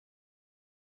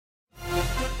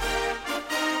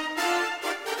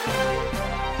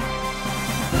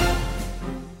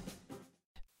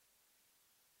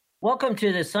Welcome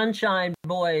to the Sunshine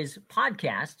Boys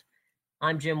podcast.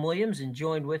 I'm Jim Williams, and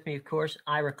joined with me, of course,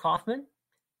 Ira Kaufman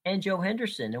and Joe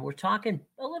Henderson. And we're talking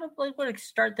a little bit, we're going to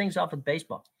start things off with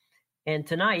baseball. And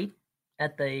tonight,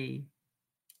 at the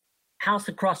house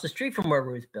across the street from where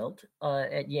it was built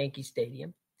at Yankee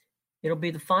Stadium, it'll be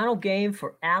the final game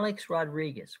for Alex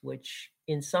Rodriguez, which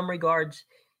in some regards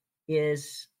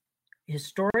is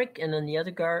historic, and in the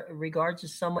other regards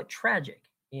is somewhat tragic.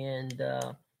 And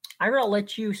Ira, I'll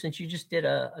let you, since you just did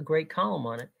a great column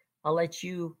on it, I'll let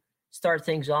you start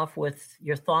things off with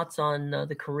your thoughts on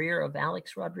the career of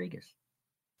Alex Rodriguez.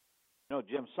 No,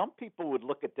 Jim, some people would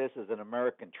look at this as an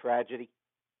American tragedy,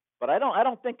 but I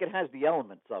don't think it has the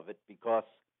elements of it because,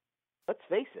 let's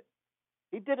face it,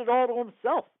 he did it all to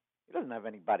himself. He doesn't have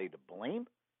anybody to blame.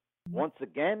 Once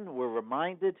again, we're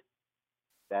reminded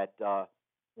that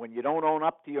when you don't own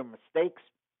up to your mistakes,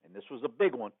 and this was a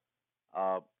big one,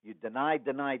 you deny,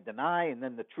 and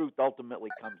then the truth ultimately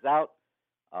comes out.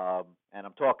 And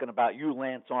I'm talking about you,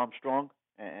 Lance Armstrong,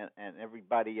 and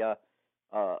everybody,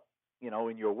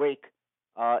 in your wake.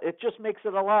 It just makes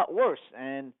it a lot worse.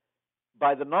 And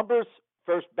by the numbers,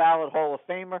 first ballot Hall of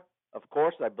Famer. Of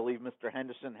course, I believe Mr.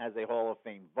 Henderson has a Hall of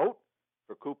Fame vote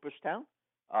for Cooperstown.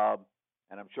 And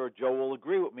I'm sure Joe will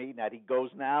agree with me that he goes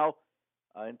now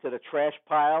into the trash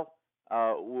pile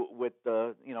with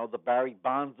the Barry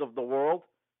Bonds of the world,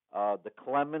 the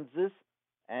Clemenses,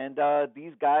 and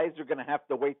these guys are going to have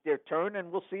to wait their turn,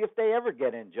 and we'll see if they ever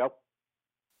get in, Joe.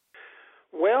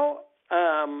 Well,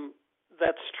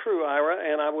 that's true, Ira,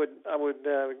 and I would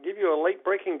give you a late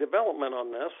breaking development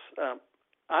on this.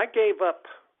 I gave up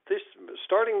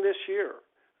starting this year.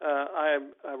 I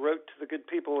wrote to the good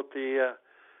people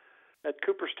at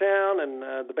Cooperstown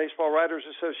and the Baseball Writers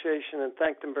Association and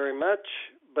thanked them very much,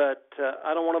 but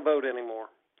I don't want to vote anymore.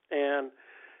 And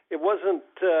it wasn't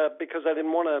because I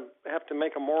didn't want to have to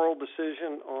make a moral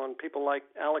decision on people like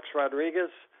Alex Rodriguez,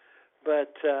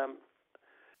 but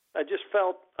I just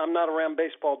felt I'm not around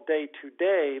baseball day to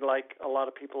day like a lot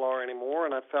of people are anymore,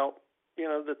 and I felt,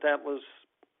 that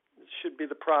should be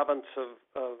the province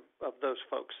of those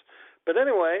folks. But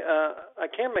anyway, I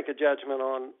can make a judgment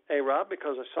on A-Rod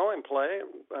because I saw him play,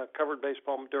 covered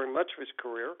baseball during much of his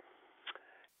career,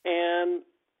 and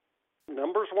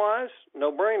numbers-wise,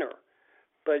 no-brainer.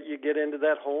 But you get into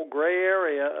that whole gray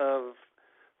area of,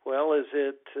 well, was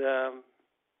it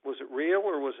real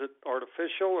or was it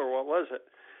artificial or what was it?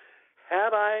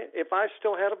 If I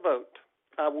still had a vote,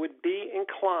 I would be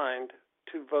inclined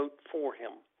to vote for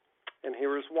him, and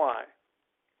here is why.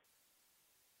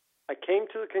 I came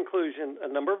to the conclusion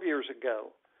a number of years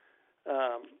ago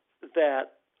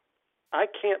that I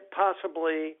can't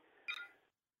possibly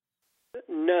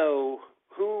know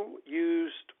who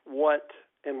used what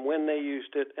and when they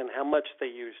used it and how much they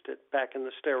used it back in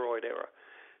the steroid era.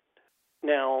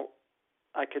 Now,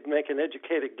 I could make an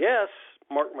educated guess.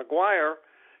 Mark McGwire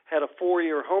had a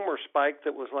 4-year homer spike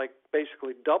that was like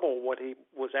basically double what he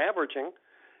was averaging,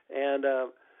 and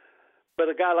but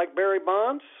a guy like Barry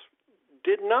Bonds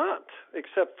did not,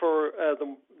 except for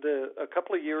a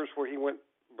couple of years where he went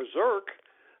berserk.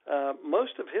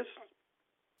 Most of his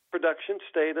production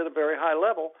stayed at a very high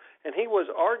level, and he was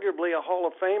arguably a Hall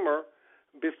of Famer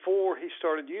before he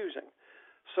started using.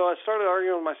 So I started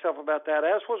arguing with myself about that,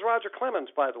 as was Roger Clemens,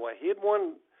 by the way. He had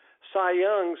won Cy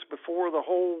Youngs before the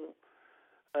whole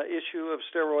issue of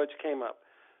steroids came up.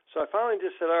 So I finally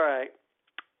just said, all right,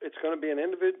 it's going to be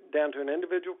down to an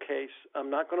individual case. I'm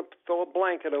not going to throw a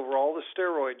blanket over all the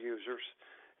steroid users.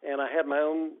 And I had my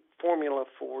own formula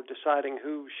for deciding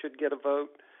who should get a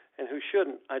vote and who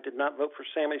shouldn't. I did not vote for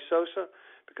Sammy Sosa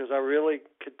because I really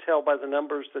could tell by the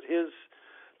numbers that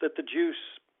the juice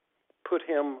put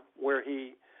him where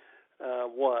he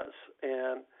was.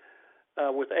 And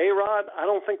with A-Rod, I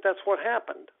don't think that's what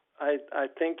happened. I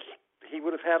think he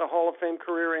would have had a Hall of Fame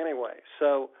career anyway.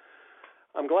 So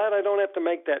I'm glad I don't have to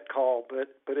make that call, but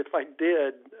if I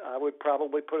did, I would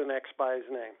probably put an X by his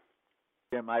name.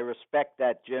 Jim, I respect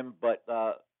that, Jim, but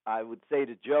I would say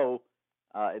to Joe,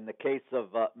 in the case of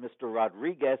Mr.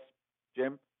 Rodriguez,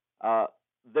 Jim,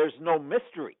 there's no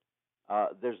mystery.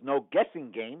 There's no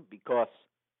guessing game because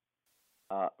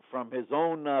from his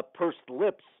own pursed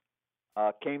lips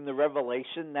came the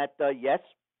revelation that, yes,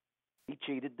 he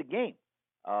cheated the game.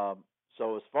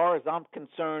 So as far as I'm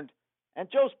concerned, and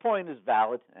Joe's point is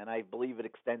valid, and I believe it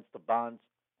extends to Bonds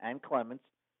and Clemens,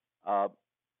 Hall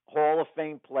of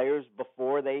Fame players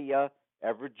before they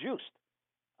ever juiced.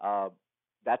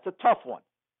 That's a tough one.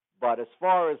 But as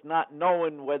far as not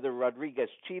knowing whether Rodriguez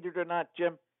cheated or not,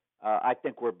 Jim, I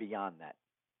think we're beyond that.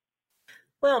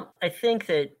 Well, I think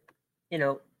that,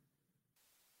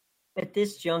 at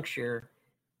this juncture,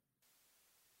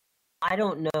 I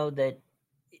don't know that.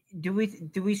 Do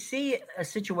we see a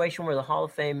situation where the Hall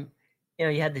of Fame,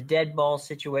 you had the dead ball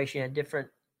situation, you had different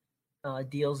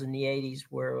deals in the 80s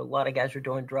where a lot of guys were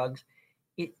doing drugs.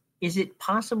 Is it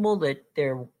possible that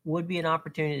there would be an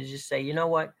opportunity to just say, you know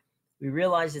what, we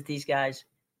realize that these guys,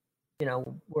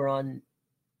 we're on,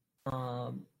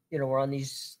 we're on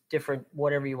these different,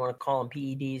 whatever you want to call them,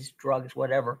 PEDs, drugs,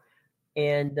 whatever,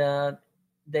 and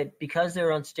that because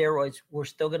they're on steroids, we're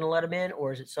still going to let them in?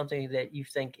 Or is it something that you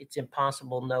think it's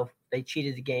impossible? No, they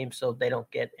cheated the game, so they don't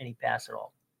get any pass at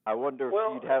all. I wonder if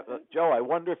you'd have, Joe, I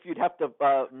wonder if you'd have to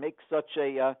make such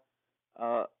a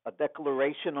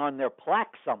declaration on their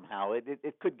plaque somehow.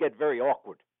 It could get very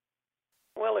awkward.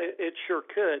 Well, it sure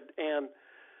could. And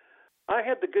I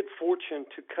had the good fortune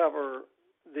to cover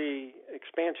the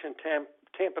expansion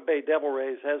Tampa Bay Devil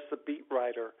Rays as the beat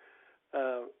writer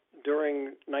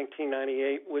during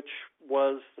 1998, which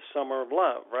was the summer of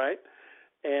love, right?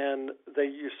 And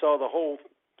you saw the whole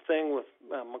thing with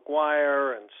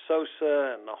McGuire and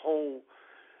Sosa and the whole,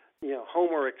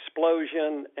 Homer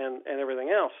explosion and everything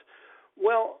else.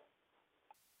 Well,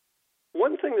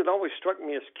 one thing that always struck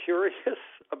me as curious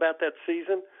about that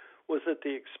season was that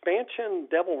the expansion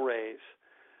Devil Rays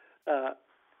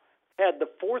had the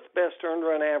fourth best earned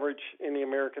run average in the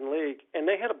American League, and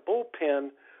they had a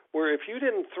bullpen where if you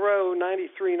didn't throw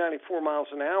 93, 94 miles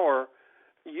an hour,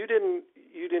 you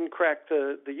didn't crack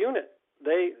the unit.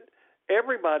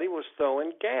 Everybody was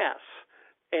throwing gas,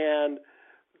 and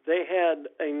they had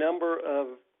a number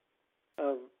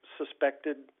of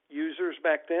suspected users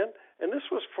back then, and this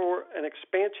was for an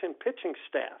expansion pitching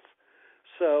staff.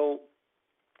 So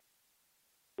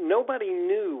nobody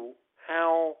knew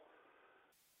how,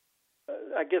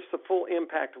 I guess, the full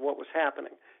impact of what was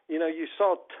happening. You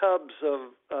saw tubs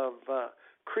of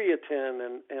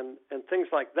creatine and things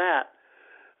like that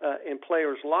in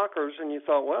players' lockers, and you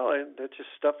thought, well, that's just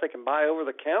stuff they can buy over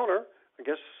the counter. I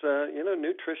guess,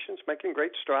 nutrition's making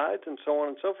great strides and so on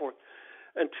and so forth,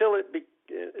 until it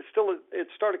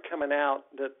started coming out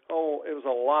that, it was a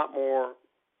lot more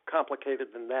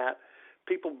complicated than that.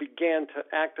 People began to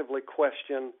actively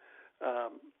question,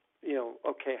 how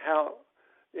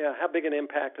big an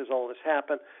impact has all this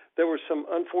happened? There were some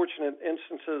unfortunate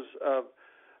instances of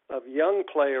young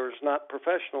players, not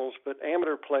professionals, but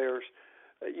amateur players,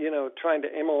 trying to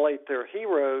emulate their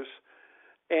heroes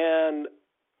and,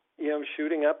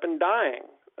 shooting up and dying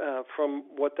from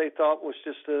what they thought was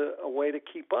just a way to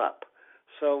keep up.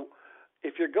 So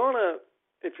if you're going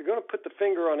to put the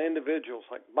finger on individuals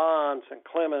like Bonds and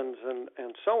Clemens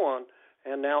and so on,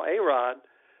 and now A-Rod,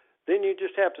 then you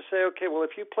just have to say, okay, well,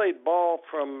 if you played ball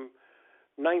from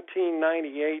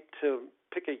 1998 to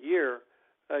pick a year,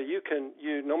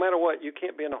 no matter what, you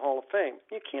can't be in the Hall of Fame.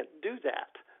 You can't do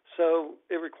that. So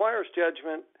it requires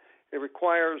judgment. It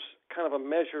requires kind of a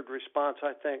measured response,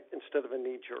 I think, instead of a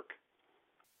knee-jerk.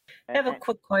 I have a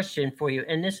quick question for you,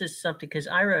 and this is something, because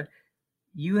Ira,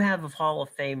 you have a Hall of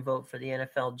Fame vote for the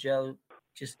NFL. Joe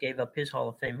just gave up his Hall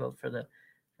of Fame vote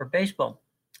for baseball.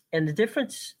 And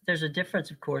there's a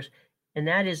difference, of course, and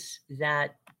that is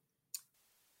that,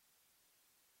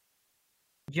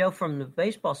 Joe, from the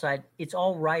baseball side, it's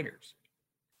all writers.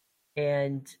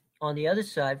 And on the other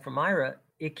side, from Ira,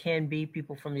 it can be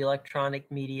people from the electronic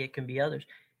media, it can be others.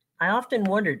 I often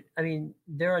wondered,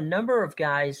 there are a number of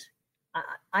guys,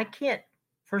 I can't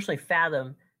personally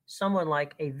fathom someone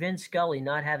like a Vin Scully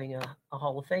not having a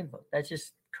Hall of Fame vote. That's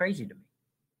just crazy to me.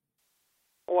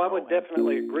 Oh, I would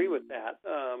definitely agree with that.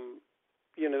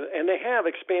 And they have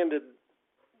expanded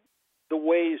the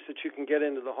ways that you can get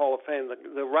into the Hall of Fame.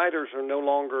 The writers are no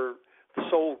longer the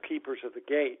sole keepers of the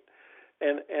gate.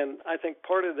 And I think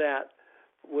part of that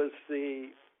was the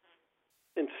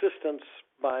insistence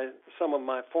by some of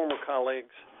my former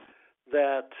colleagues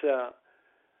that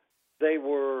they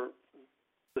were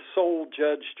the sole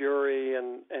judge, jury,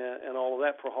 and all of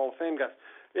that for Hall of Fame guys.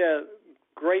 Yeah,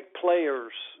 great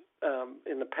players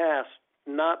in the past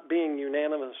not being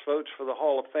unanimous votes for the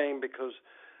Hall of Fame because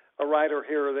a writer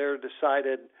here or there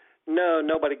decided, no,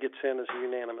 nobody gets in as a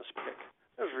unanimous pick.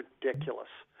 That was ridiculous.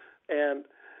 And,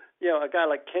 a guy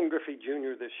like Ken Griffey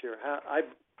Jr. this year,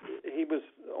 he was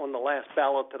on the last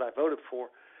ballot that I voted for,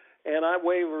 and I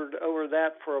wavered over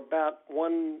that for about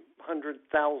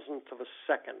 100,000th of a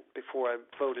second before I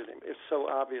voted him. It's so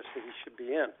obvious that he should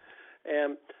be in.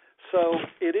 And so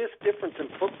it is different than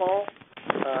football,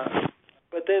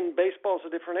 but then baseball is a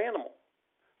different animal.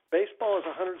 Baseball is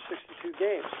 162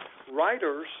 games.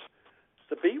 Writers,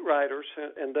 the beat writers,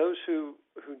 and those who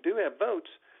do have votes,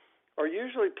 are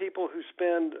usually people who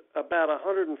spend about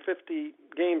 150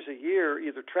 games a year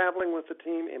either traveling with the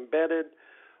team, embedded,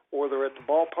 or they're at the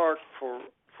ballpark for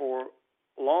for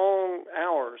long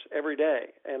hours every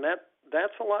day, and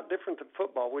that's a lot different than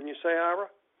football, wouldn't you say, Ira?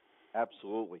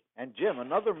 Absolutely. And Jim,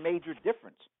 another major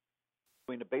difference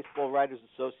between the Baseball Writers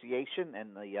Association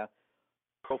and the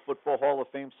Pro Football Hall of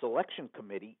Fame Selection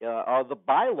Committee are the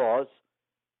bylaws.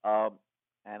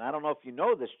 And I don't know if you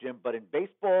know this, Jim, but in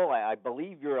baseball, I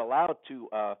believe you're allowed to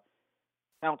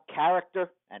count character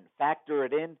and factor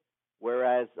it in,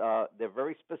 whereas they're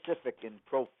very specific in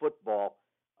pro football,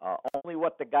 only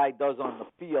what the guy does on the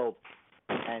field.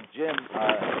 And Jim,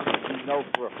 you know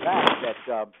for a fact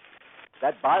that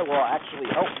that bylaw actually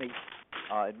helped me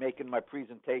in making my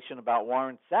presentation about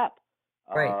Warren Sapp,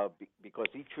 Right. Because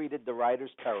he treated the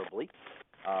writers terribly.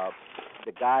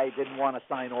 The guy didn't want to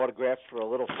sign autographs for a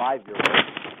little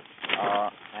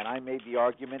 5-year-old, and I made the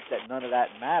argument that none of that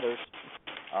matters.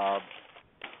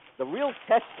 The real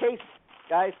test case,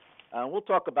 guys, we'll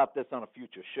talk about this on a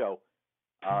future show,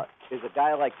 is a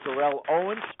guy like Terrell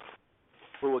Owens,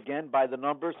 who, again, by the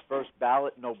numbers, first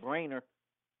ballot, no-brainer,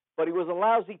 but he was a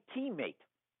lousy teammate,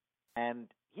 and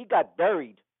he got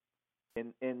buried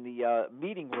in the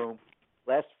meeting room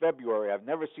last February. I've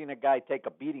never seen a guy take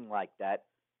a beating like that,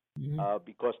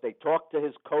 because they talked to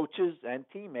his coaches and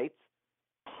teammates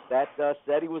that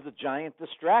said he was a giant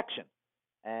distraction.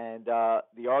 And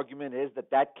the argument is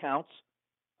that counts.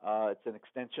 It's an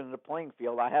extension of the playing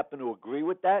field. I happen to agree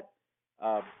with that.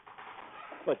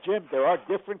 But, Jim, there are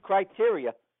different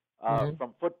criteria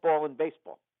from football and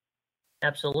baseball.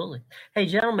 Absolutely. Hey,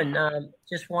 gentlemen,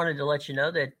 just wanted to let you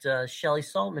know that Shelley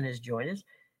Saltman has joined us.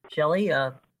 Shelley,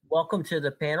 welcome to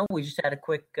the panel. We just had a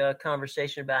quick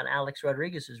conversation about Alex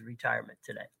Rodriguez's retirement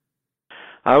today.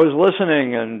 I was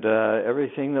listening, and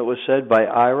everything that was said by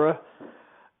Ira,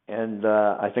 and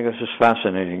I think this is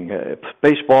fascinating.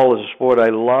 Baseball is a sport I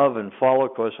love and follow.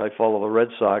 Of course, I follow the Red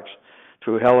Sox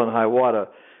through hell and high water,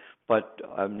 but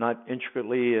I'm not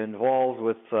intricately involved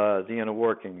with the inner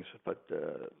workings. But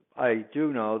I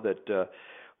do know that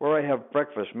where I have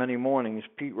breakfast many mornings,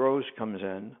 Pete Rose comes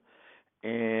in,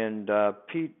 and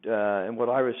Pete, and what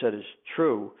Ira said is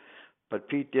true, but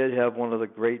Pete did have one of the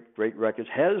great records,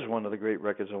 has one of the great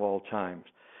records of all time.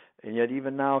 And yet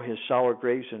even now his sour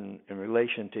grapes in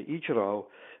relation to Ichiro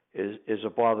is a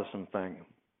bothersome thing.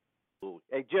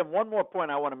 Hey, Jim, one more point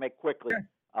I want to make quickly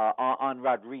on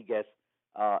Rodriguez.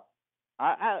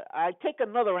 I take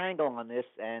another angle on this,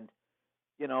 and,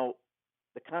 you know,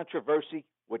 the controversy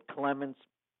with Clemens,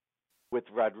 with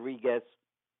Rodriguez,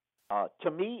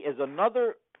 to me is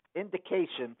another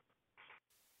indication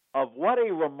of what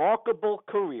a remarkable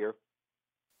career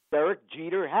Derek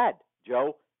Jeter had,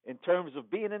 Joe, in terms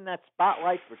of being in that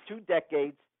spotlight for 2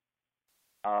 decades,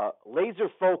 laser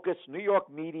focus, New York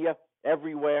media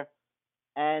everywhere,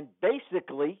 and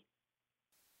basically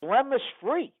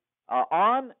blemish-free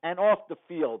on and off the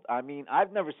field. I mean,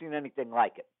 I've never seen anything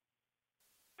like it.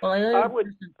 Well, I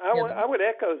would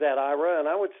echo that, Ira, and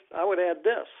I would add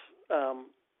this.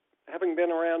 Having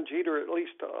been around Jeter at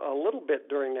least a little bit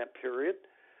during that period,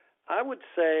 I would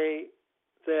say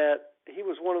that he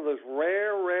was one of those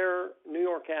rare New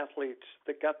York athletes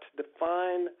that got to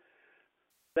define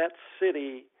that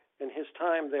city and his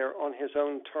time there on his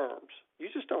own terms. You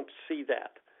just don't see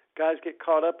that. Guys get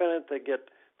caught up in it.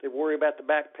 They worry about the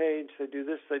back page. They do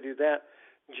this, they do that.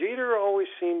 Jeter always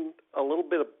seemed a little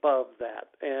bit above that,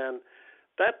 and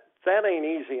that ain't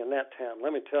easy in that town,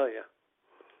 let me tell you.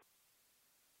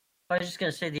 I was just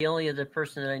going to say the only other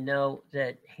person that I know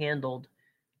that handled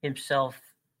himself,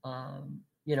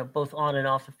 both on and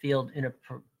off the field in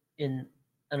an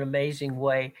amazing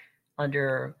way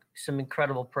under some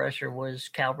incredible pressure was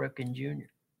Cal Ripken Jr.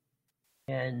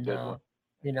 And,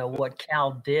 what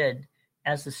Cal did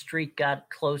as the streak got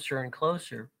closer and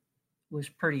closer was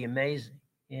pretty amazing.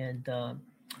 And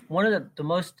one of the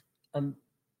most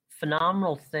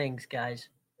phenomenal things, guys,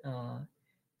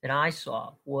 that I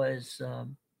saw was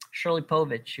Shirley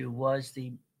Povich, who was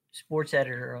the sports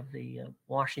editor of the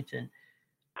Washington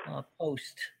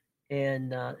Post.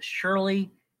 And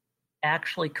Shirley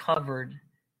actually covered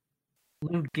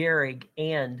Lou Gehrig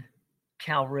and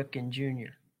Cal Ripken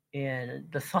Jr. And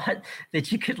the thought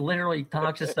that you could literally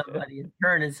talk to somebody in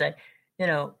turn and say,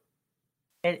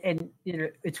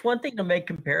 it's one thing to make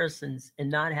comparisons and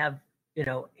not have,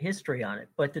 history on it,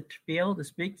 but to be able to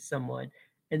speak to someone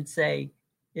and say,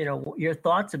 your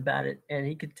thoughts about it. And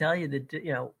he could tell you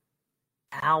that,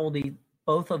 how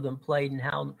both of them played and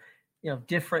how,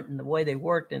 different in the way they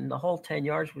worked. And the whole 10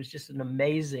 yards was just an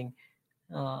amazing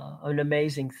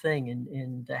thing.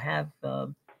 And to have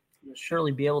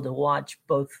Shirley be able to watch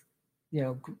both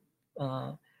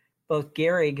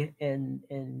Gehrig and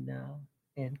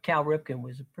Cal Ripken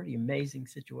was a pretty amazing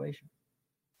situation.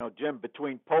 Jim,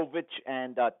 between Povich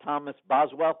and Thomas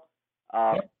Boswell,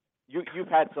 Yep. you've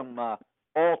had some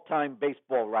all-time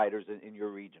baseball writers in your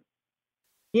region.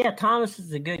 Yeah, Thomas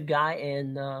is a good guy,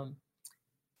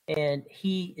 and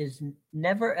he is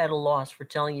never at a loss for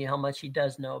telling you how much he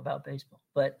does know about baseball.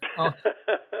 But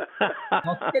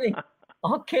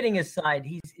all kidding aside,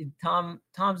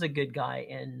 Tom's a good guy,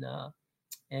 and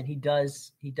he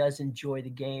does enjoy the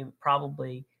game.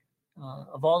 Probably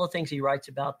of all the things he writes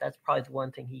about, that's probably the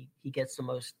one thing he gets the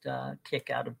most kick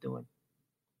out of doing.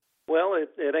 Well,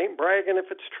 it ain't bragging if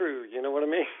it's true. You know what I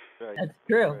mean? Right. That's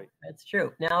true. Right. That's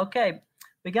true. Now, okay,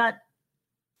 we got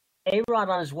A-Rod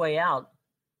on his way out,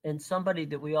 and somebody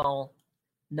that we all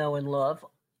know and love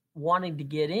wanting to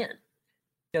get in.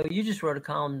 So you just wrote a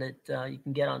column that you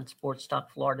can get on Sports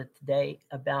Talk Florida today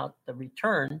about the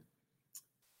return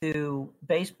to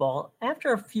baseball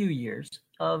after a few years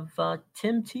of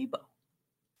Tim Tebow.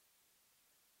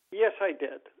 Yes, I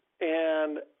did.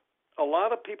 And a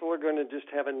lot of people are going to just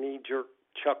have a knee-jerk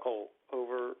chuckle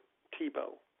over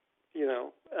Tebow.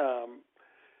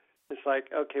 It's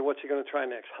like, okay, what's he going to try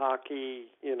next?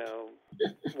 Hockey,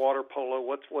 water polo.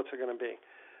 What's it going to be?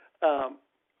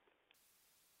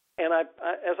 And I,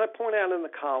 as I point out in the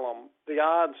column, the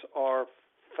odds are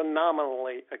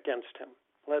phenomenally against him.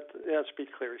 Let's be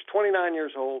clear. He's 29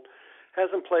 years old,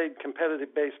 hasn't played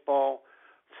competitive baseball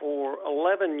for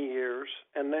 11 years,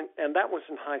 and that was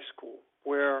in high school,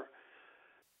 where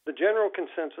the general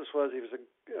consensus was he was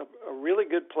a really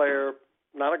good player,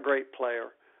 not a great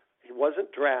player. He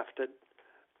wasn't drafted,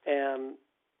 and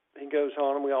he goes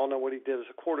on, and we all know what he did as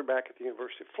a quarterback at the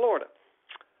University of Florida.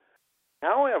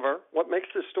 However, what makes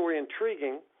this story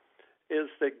intriguing is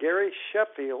that Gary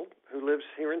Sheffield, who lives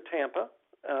here in Tampa,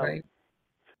 Right.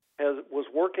 was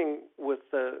working with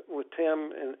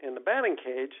Tim in the batting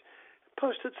cage,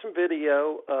 posted some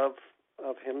video of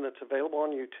him that's available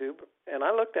on YouTube, and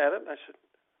I looked at it and I said,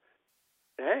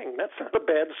 "Dang, that's not a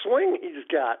bad swing he's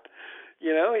got."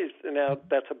 Now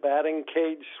that's a batting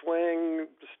cage swing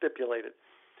stipulated,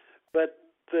 but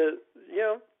the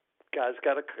guy's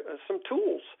got some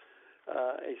tools.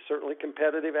 He's certainly a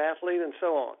competitive athlete and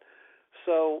so on.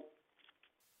 So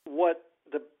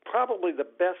probably the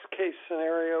best case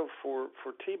scenario for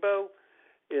Tebow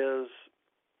is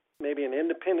maybe an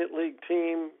independent league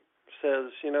team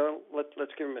says,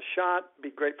 let's give him a shot, be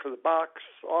great for the box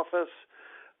office.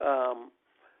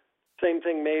 Same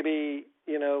thing, maybe,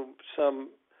 a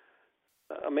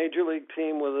major league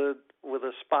team with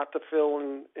a spot to fill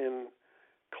in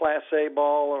Class A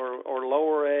ball or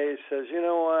lower A says, you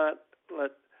know what,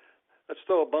 let's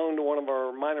throw a bone to one of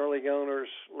our minor league owners.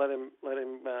 Let him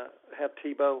have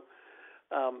Tebow.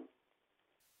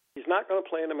 He's not going to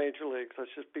play in the major leagues.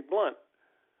 Let's just be blunt.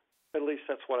 At least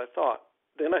that's what I thought.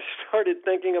 Then I started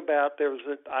thinking about there was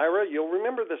Ira. You'll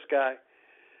remember this guy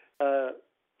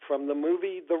from the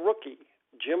movie The Rookie,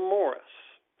 Jim Morris,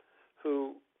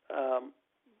 who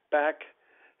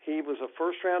he was a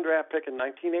first-round draft pick in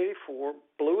 1984,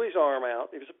 blew his arm out.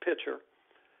 He was a pitcher.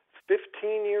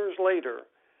 15 years later,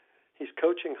 he's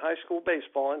coaching high school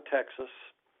baseball in Texas.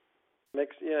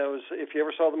 If you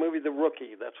ever saw the movie The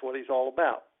Rookie, that's what he's all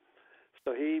about.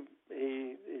 So he's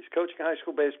coaching high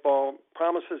school baseball,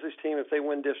 promises his team if they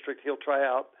win district, he'll try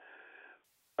out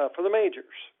for the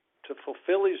majors to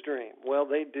fulfill his dream. Well,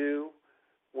 they do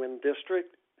win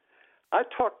district. I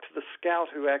talked to the scout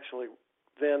who actually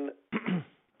then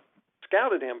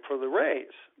scouted him for the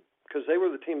Rays because they were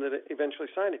the team that eventually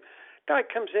signed him. Guy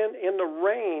comes in the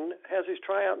rain, has his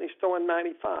tryout, and he's throwing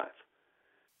 95.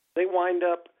 They wind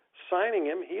up signing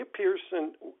him. He appears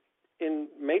in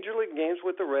major league games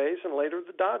with the Rays and later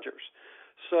the Dodgers.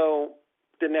 So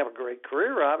didn't have a great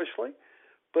career, obviously,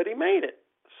 but he made it.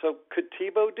 So could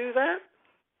Tebow do that?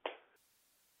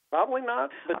 Probably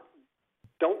not, but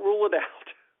don't rule it out.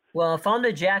 Well, if I'm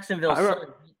the Jacksonville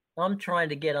Suns, I'm trying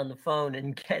to get on the phone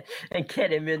and get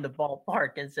him in the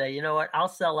ballpark and say, you know what, I'll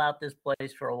sell out this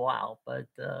place for a while. But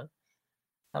I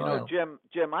don't know.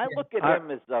 Jim, I look at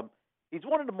him as he's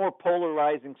one of the more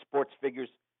polarizing sports figures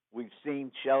we've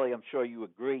seen. Shelley, I'm sure you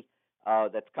agree,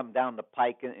 that's come down the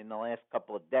pike in the last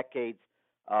couple of decades.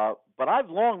 But I've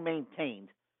long maintained,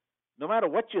 no matter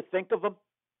what you think of him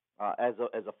as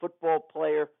a football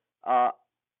player, I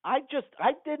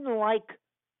didn't like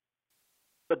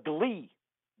the glee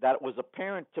that was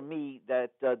apparent to me that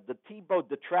the Tebow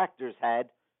detractors had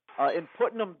in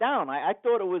putting him down. I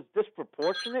thought it was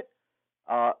disproportionate.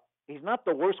 He's not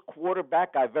the worst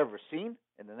quarterback I've ever seen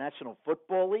in the National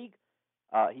Football League.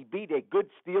 He beat a good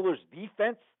Steelers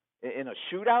defense in a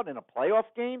shootout in a playoff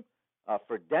game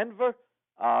for Denver.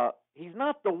 He's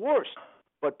not the worst,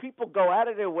 but people go out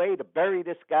of their way to bury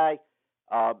this guy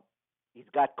He's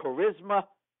got charisma.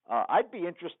 I'd be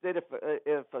interested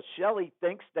if Shelley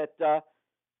thinks that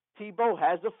Tebow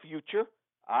has a future.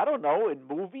 I don't know, in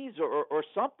movies or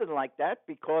something like that,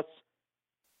 because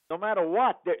no matter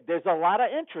what, there's a lot of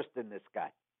interest in this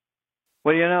guy.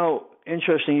 Well,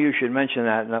 interesting you should mention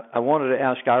that. And I wanted to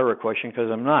ask Ira a question because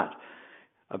I'm not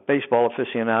a baseball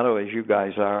aficionado as you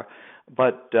guys are.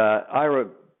 But Ira,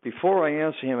 before I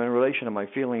answer him in relation to my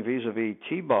feeling vis-a-vis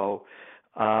Tebow,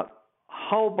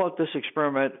 how about this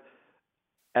experiment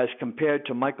as compared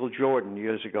to Michael Jordan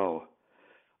years ago?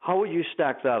 How would you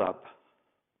stack that up?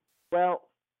 Well,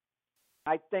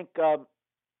 I think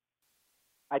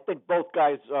both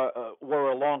guys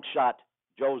were a long shot.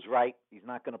 Joe's right. He's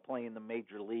not going to play in the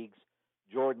major leagues.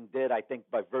 Jordan did, I think,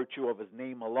 by virtue of his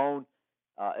name alone.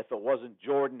 If it wasn't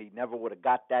Jordan, he never would have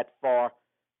got that far.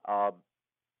 I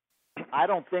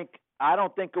don't think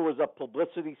it was a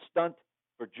publicity stunt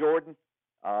for Jordan.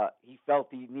 He felt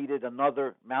he needed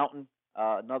another mountain,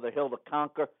 another hill to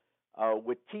conquer.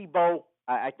 With Tebow,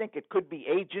 I think it could be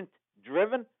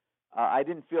agent-driven. I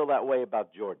didn't feel that way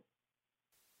about Jordan.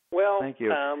 Well, thank you.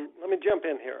 Let me jump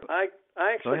in here. I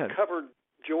actually covered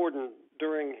Jordan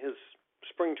during his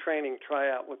spring training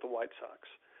tryout with the White Sox.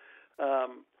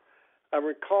 I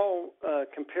recall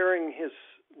comparing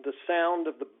the sound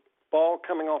of the ball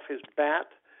coming off his bat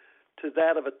to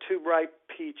that of a tube-ripe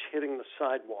peach hitting the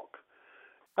sidewalk.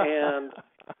 And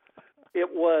it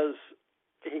was,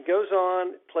 he goes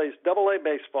on, plays Double-A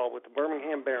baseball with the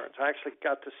Birmingham Barons. I actually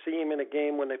got to see him in a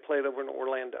game when they played over in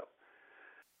Orlando.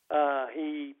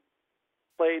 He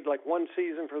played like one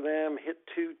season for them, hit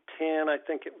 .210, I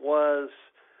think it was,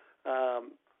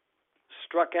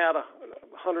 struck out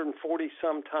 140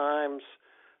 sometimes,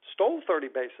 stole 30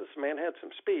 bases. The man had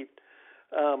some speed.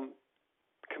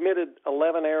 Committed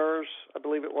 11 errors, I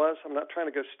believe it was. I'm not trying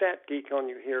to go stat geek on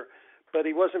you here, but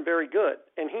he wasn't very good,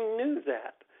 and he knew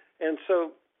that. And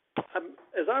so,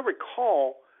 as I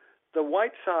recall, the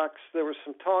White Sox, there was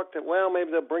some talk that, well,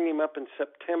 maybe they'll bring him up in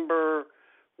September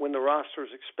when the rosters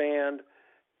expand,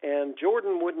 and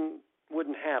Jordan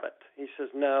wouldn't have it. He says,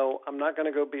 no, I'm not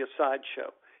going to go be a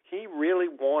sideshow. He really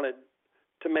wanted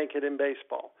to make it in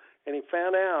baseball, and he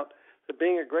found out that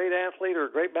being a great athlete or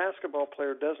a great basketball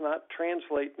player does not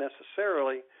translate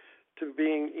necessarily to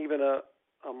being even a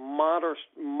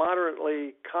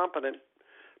moderately competent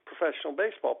professional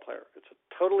baseball player. It's a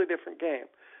totally different game.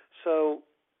 So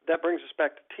that brings us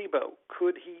back to Tebow.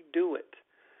 Could he do it?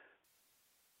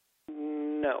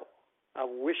 No. I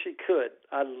wish he could.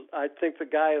 I think the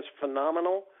guy is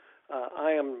phenomenal.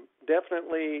 I am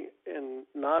definitely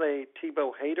not a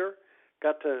Tebow hater.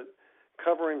 Got to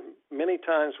cover him many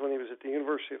times when he was at the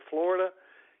University of Florida.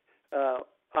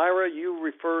 Ira, you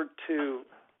referred to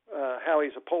how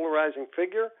he's a polarizing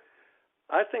figure.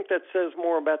 I think that says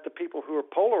more about the people who are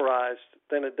polarized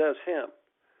than it does him.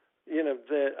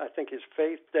 I think his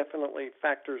faith definitely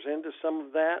factors into some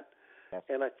of that. Yes.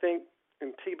 And I think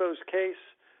in Tebow's case,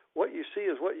 what you see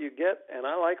is what you get, and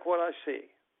I like what I see.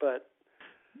 But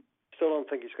still don't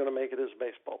think he's going to make it as a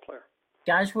baseball player.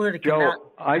 Guys, we're going to come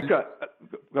out.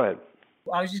 Go ahead.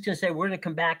 I was just going to say, we're going to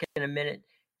come back in a minute,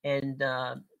 and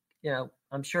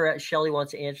I'm sure Shelley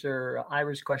wants to answer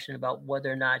Ira's question about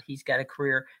whether or not he's got a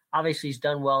career. Obviously, he's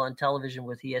done well on television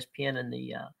with ESPN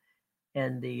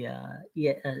and the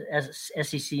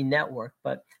SEC network.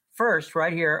 But first,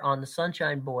 right here on the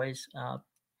Sunshine Boys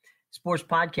Sports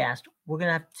Podcast, we're going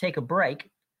to have to take a break,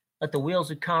 let the wheels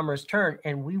of commerce turn,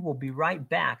 and we will be right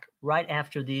back right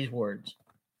after these words.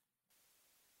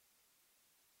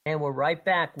 And we're right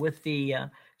back with the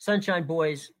Sunshine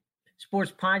Boys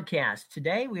Sports Podcast.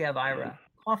 Today we have Ira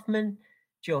Kaufman,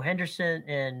 Joe Henderson,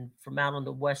 and from out on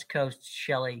the West Coast,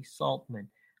 Shelley Saltman.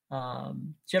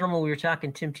 Gentlemen, we were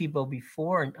talking Tim Tebow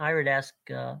before, and Ira had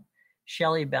asked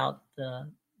Shelley about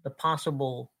the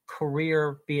possible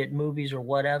career, be it movies or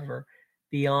whatever,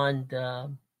 beyond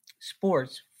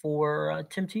sports for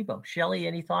Tim Tebow. Shelley,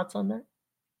 any thoughts on that?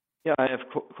 Yeah, I have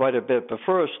quite a bit. But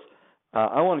first,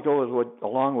 I want to go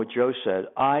along with Joe said.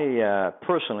 I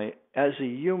personally, as a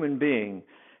human being,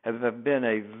 have been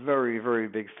a very, very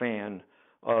big fan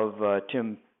of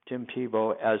Tim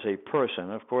Tebow as a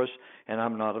person, of course, and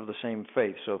I'm not of the same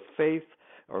faith. So faith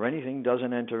or anything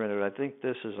doesn't enter into it. I think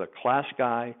this is a class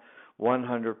guy,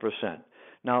 100%.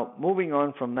 Now, moving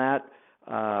on from that,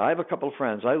 I have a couple of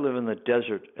friends. I live in the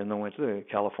desert in the winter,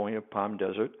 California, Palm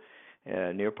Desert,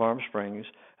 near Palm Springs,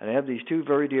 and I have these two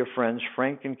very dear friends,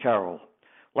 Frank and Carol.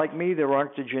 Like me, they're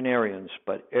octogenarians,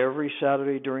 but every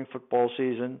Saturday during football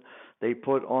season, they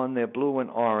put on their blue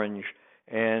and orange,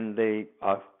 and they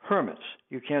are hermits.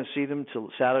 You can't see them till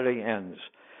Saturday ends.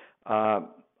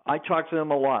 I talk to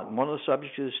them a lot, and one of the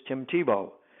subjects is Tim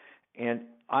Tebow. And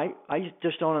I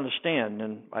just don't understand,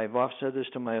 and I've often said this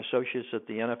to my associates at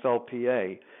the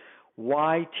NFLPA,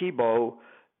 why Tebow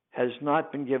has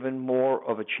not been given more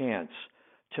of a chance.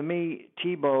 To me,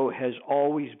 Tebow has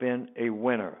always been a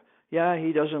winner. Yeah,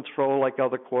 he doesn't throw like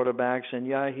other quarterbacks, and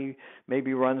yeah, he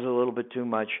maybe runs a little bit too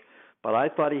much, but I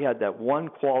thought he had that one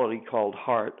quality called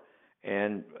heart,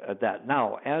 and that.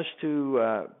 Now, as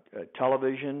to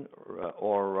television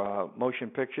or motion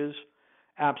pictures,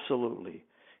 absolutely.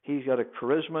 He's got a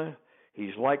charisma,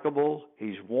 he's likable,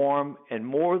 he's warm, and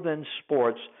more than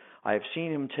sports, I've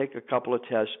seen him take a couple of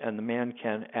tests, and the man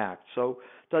can act. So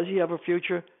does he have a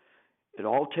future? It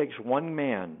all takes one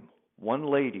man, one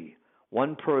lady,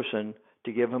 one person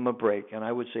to give him a break, and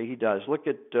I would say he does. Look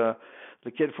at the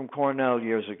kid from Cornell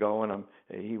years ago, and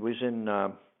he was in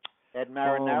Ed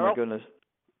Marinaro. Oh my goodness,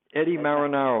 Eddie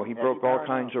Marinaro. He broke all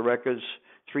kinds of records,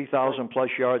 3,000 plus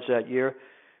yards that year.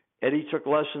 Eddie took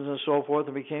lessons and so forth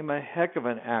and became a heck of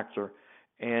an actor,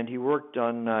 and he worked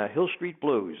on Hill Street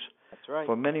Blues. That's right.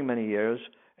 For many, many years,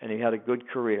 and he had a good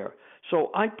career.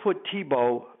 So I put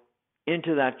Tebow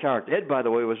into that character. Ed, by the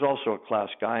way, was also a class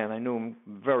guy, and I knew him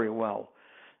very well.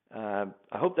 I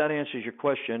hope that answers your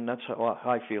question. That's how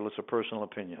I feel. It's a personal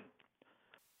opinion.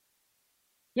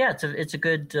 Yeah, it's a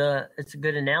good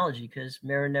analogy, because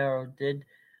Marinaro did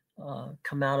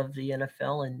come out of the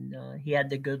NFL, and he had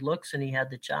the good looks and he had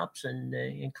the chops, and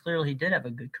clearly he did have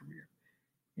a good career.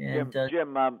 And,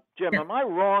 Jim, yeah. am I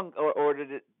wrong, or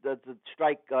does it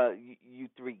strike you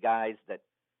three guys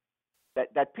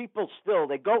that people still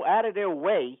they go out of their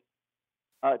way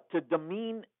to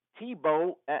demean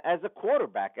Tebow as a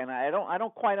quarterback, and I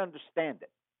don't quite understand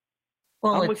it.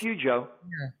 Well, I'm with you, Joe.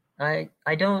 Yeah,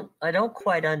 I don't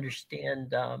quite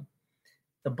understand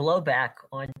the blowback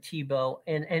on Tebow,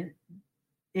 and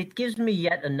it gives me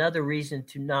yet another reason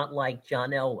to not like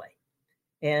John Elway,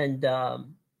 and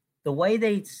the way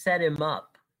they set him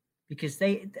up, because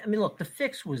look, the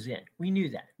fix was in. We knew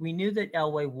that. We knew that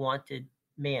Elway wanted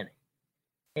Manning,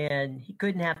 and he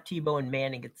couldn't have Tebow and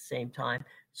Manning at the same time.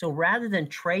 So rather than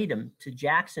trade him to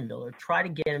Jacksonville or try to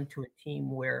get him to a team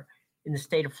where, in the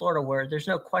state of Florida, where there's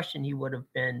no question he would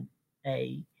have been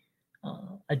a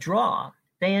draw,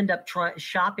 they end up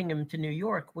shopping him to New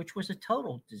York, which was a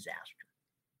total disaster.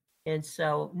 And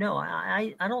so, no,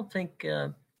 I don't think.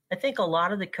 I think a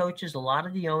lot of the coaches, a lot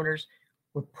of the owners,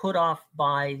 were put off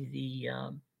by the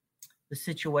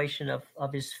situation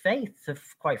of his faith,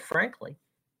 quite frankly,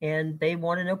 and they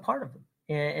want to no part of him.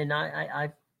 And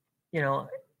I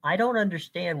don't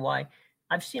understand why.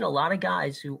 I've seen a lot of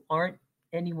guys who aren't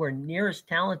anywhere near as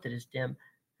talented as Tim,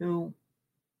 who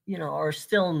are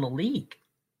still in the league.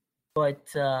 But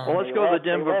well, let's go to the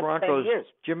Denver Broncos,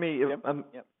 Jimmy.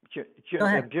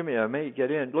 Jimmy, I may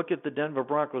get in. Look at the Denver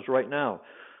Broncos right now.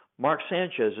 Mark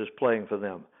Sanchez is playing for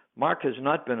them. Mark has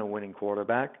not been a winning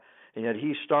quarterback, and yet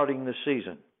he's starting this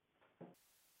season.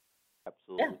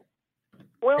 Absolutely. Yeah.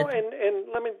 Well, and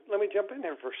let me jump in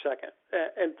here for a second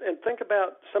and think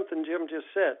about something Jim just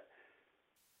said,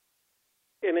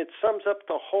 and it sums up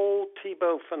the whole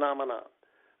Tebow phenomenon.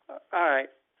 All right,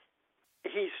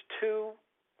 he's too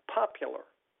popular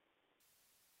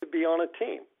to be on a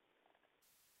team.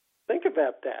 Think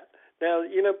about that. Now,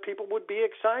 people would be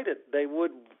excited. They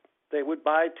would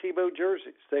buy Tebow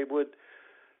jerseys. They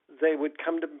would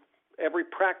come to every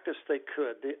practice they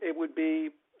could. It would be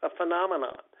a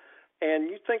phenomenon.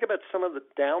 And you think about some of the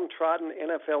downtrodden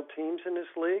NFL teams in this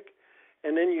league,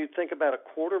 and then you think about a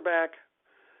quarterback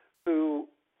who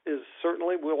is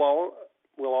certainly, we'll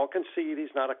all concede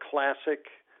he's not a classic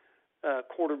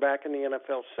quarterback in the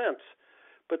NFL sense,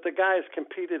 but the guy has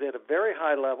competed at a very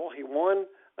high level. He won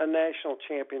a national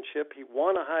championship. He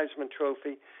won a Heisman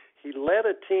Trophy. He led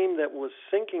a team that was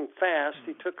sinking fast.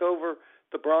 He took over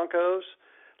the Broncos,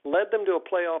 led them to a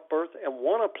playoff berth, and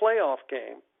won a playoff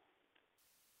game.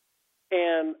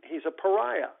 And he's a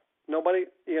pariah. Nobody,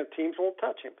 teams won't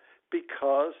touch him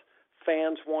because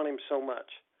fans want him so much.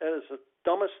 That is the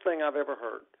dumbest thing I've ever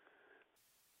heard.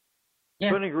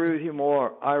 Yeah. Couldn't agree with you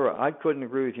more, Ira. I couldn't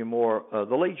agree with you more.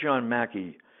 The late John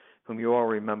Mackey, whom you all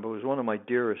remember, was one of my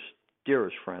dearest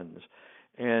friends,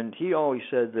 and he always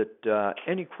said that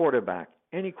any quarterback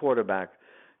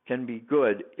can be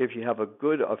good if you have a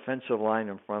good offensive line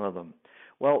in front of them.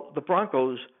 Well, the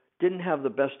Broncos didn't have the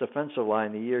best offensive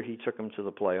line the year he took them to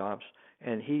the playoffs,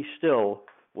 and he still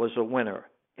was a winner.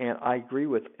 And I agree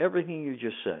with everything you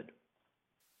just said.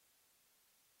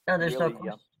 No, there's no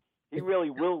question. He really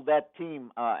willed that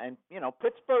team. And,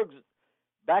 Pittsburgh's,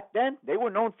 back then, they were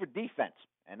known for defense,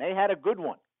 and they had a good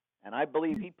one. And I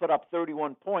believe he put up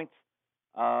 31 points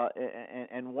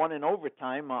and won in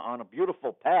overtime on a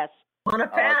beautiful pass. On a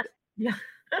pass, yeah.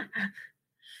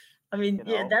 I mean,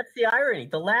 yeah, that's the irony.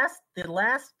 The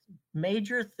last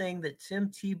major thing that Tim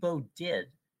Tebow did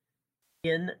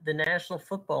in the National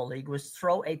Football League was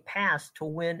throw a pass to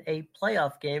win a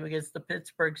playoff game against the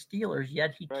Pittsburgh Steelers,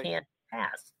 yet he can't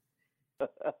pass.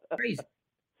 Crazy.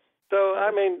 So,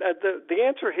 I mean, the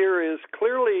answer here is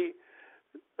clearly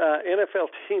NFL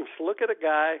teams look at a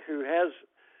guy who has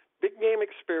big game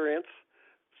experience,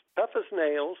 tough as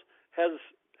nails, has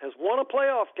won a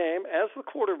playoff game as the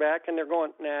quarterback, and they're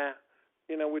going, nah,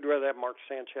 we'd rather have Mark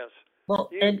Sanchez. Well,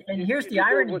 and here's the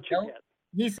irony, Joe.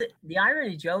 The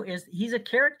irony, Joe, is he's a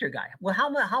character guy. Well,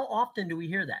 how often do we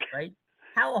hear that, right?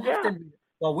 How often? Yeah.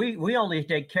 Well, we only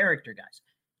take character guys.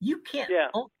 You can't,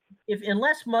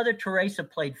 unless Mother Teresa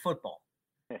played football,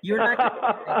 you're not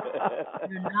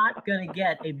going to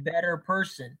get a better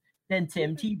person than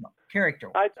Tim Tebow,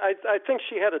 character. I think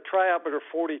she had a tryout, but her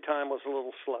 40 time was a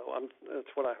little slow. That's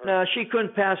what I heard. No, she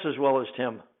couldn't pass as well as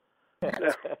Tim.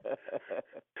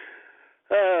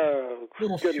 Oh, a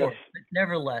little goodness. short, but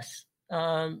nevertheless.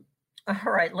 All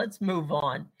right, let's move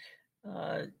on.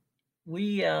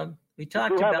 We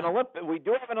talked about we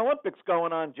do have an Olympics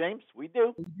going on, James. We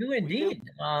do. We do indeed.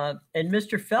 And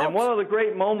Mr. Phelps. And one of the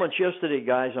great moments yesterday,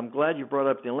 guys, I'm glad you brought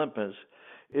up the Olympics,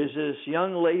 is this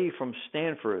young lady from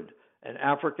Stanford, an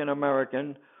African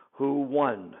American who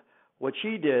won. What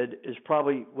she did is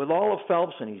probably, with all of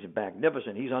Phelps, and he's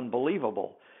magnificent, he's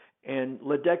unbelievable, and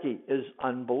Ledecky is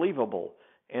unbelievable,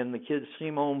 and the kid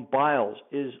Simone Biles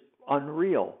is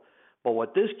unreal. But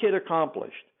what this kid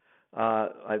accomplished,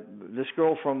 this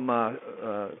girl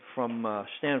from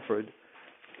Stanford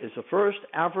is the first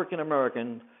African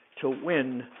American to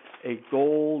win a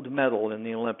gold medal in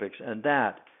the Olympics, and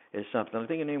that is something. I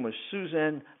think her name was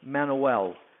Suzanne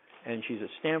Manuel, and she's at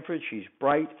Stanford. She's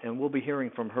bright, and we'll be hearing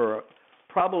from her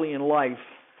probably in life,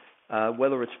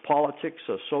 whether it's politics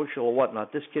or social or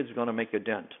whatnot. This kid's going to make a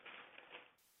dent.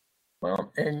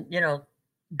 Well, and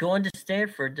going to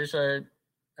Stanford, there's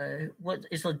what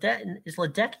is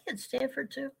Ledecky at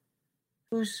Stanford too?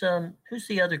 Who's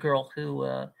the other girl who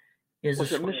is?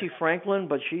 Was it Missy Franklin?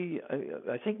 But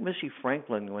I think Missy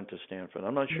Franklin went to Stanford.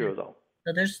 I'm not sure though.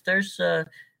 No,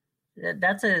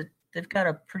 they've got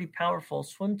a pretty powerful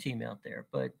swim team out there,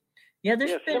 but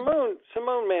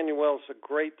Simone Manuel's a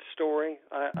great story.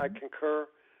 I concur.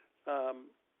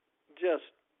 Just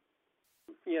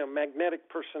magnetic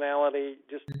personality,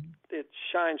 just it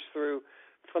shines through.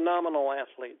 Phenomenal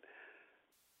athlete.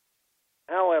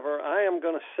 However, I am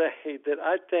going to say that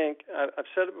I think, I've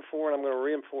said it before and I'm going to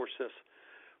reinforce this.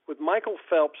 With Michael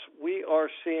Phelps, we are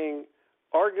seeing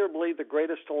arguably the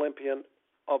greatest Olympian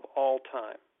of all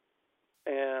time.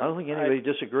 And I don't think anybody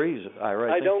disagrees,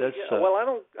 Ira. I don't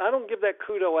give that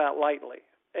kudo out lightly.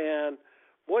 And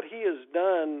what he has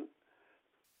done,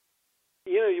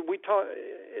 we talk.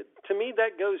 To me,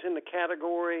 that goes in the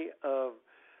category of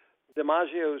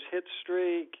DiMaggio's hit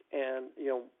streak, and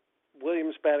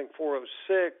Williams batting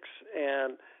 .406,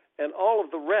 and all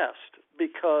of the rest,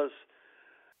 because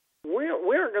we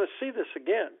aren't going to see this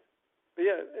again.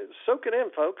 Yeah, soak it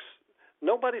in, folks.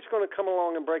 Nobody's going to come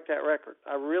along and break that record.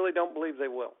 I really don't believe they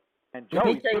will. And Joe,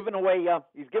 he's given away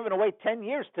 10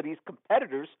 years to these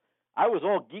competitors. I was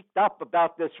all geeked up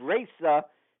about this race,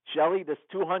 Shelley, this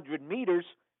 200 meters,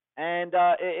 and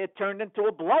it turned into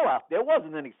a blowout. There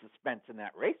wasn't any suspense in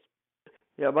that race.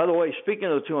 Yeah, by the way, speaking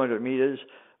of the 200 meters,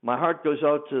 my heart goes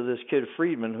out to this kid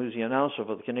Friedman, who's the announcer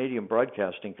for the Canadian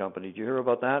Broadcasting Company. Did you hear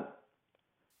about that?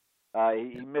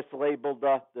 He mislabeled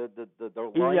the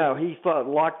line. Yeah, he thought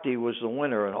Lochte was the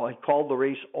winner, and he called the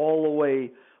race all the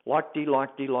way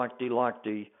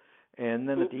Lochte. And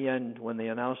then at the end, when the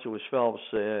announcer was Phelps,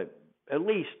 at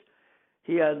least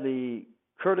he had the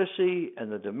courtesy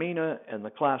and the demeanor and the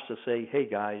class to say, hey,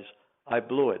 guys, I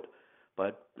blew it.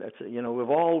 But that's we've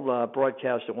all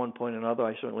broadcast at one point or another.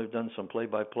 I certainly have done some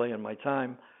play-by-play in my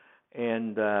time,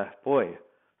 and boy,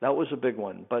 that was a big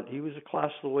one. But he was a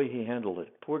class the way he handled it.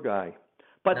 Poor guy.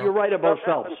 But you're right about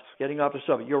Phelps. Getting off the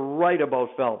subject, you're right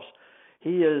about Phelps.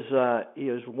 He is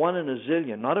one in a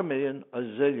zillion, not a million, a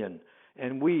zillion.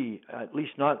 And we, at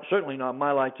least certainly not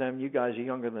my lifetime. You guys are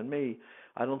younger than me.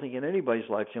 I don't think in anybody's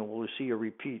lifetime will we see a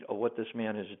repeat of what this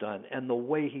man has done and the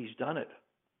way he's done it.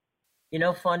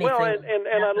 Funny thing. Well,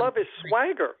 and I love his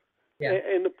swagger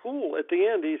in the pool at the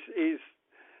end.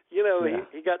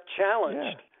 He got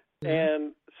challenged,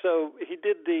 and so he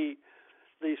did the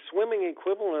swimming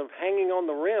equivalent of hanging on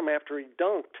the rim after he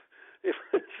dunked.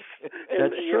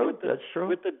 That's true. That's true.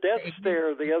 With the death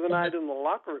stare the other night in the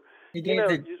locker room, they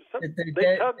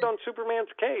tugged on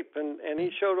Superman's cape, and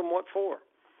he showed them what for.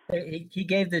 he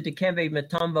gave the Dikembe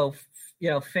Mutombo,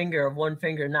 finger of one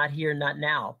finger, not here, not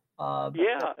now.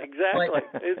 Yeah, exactly.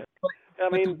 But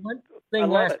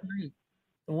the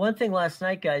one thing last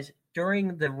night, guys,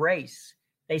 during the race,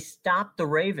 they stopped the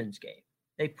Ravens game.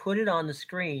 They put it on the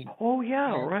screen. Oh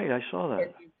yeah, right. I saw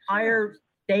that. The entire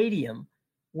stadium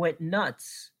went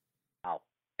nuts. Wow.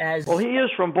 Well, he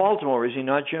is from Baltimore, is he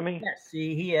not, Jimmy? Yes,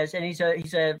 he is, and he's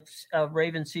a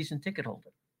Ravens season ticket holder.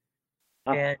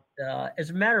 Oh. And as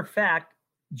a matter of fact,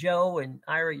 Joe and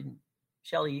Ira and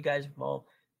Shelley, you guys have all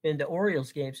been to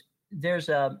Orioles games. There's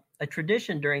a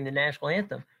tradition during the national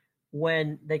anthem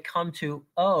when they come to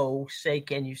 "Oh, say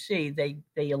can you see," they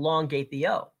elongate the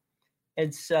O.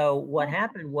 And so what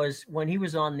happened was when he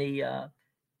was on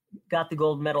got the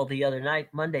gold medal the other night,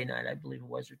 Monday night, I believe it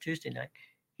was, or Tuesday night,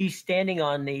 he's standing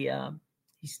on the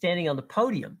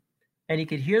podium, and he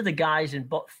could hear the guys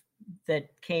that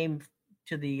came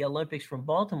to the Olympics from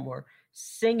Baltimore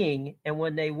singing. And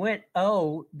when they went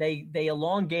 "Oh," they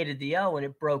elongated the O, and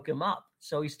it broke him up.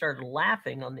 So he started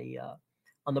laughing on the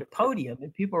podium,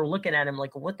 and people were looking at him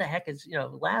like, "What the heck is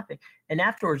laughing?" And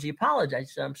afterwards, he apologized.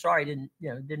 He said, "I'm sorry, I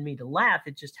didn't mean to laugh.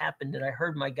 It just happened that I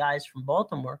heard my guys from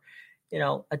Baltimore,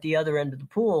 at the other end of the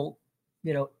pool,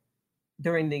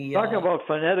 during the." Talking about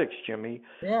phonetics, Jimmy.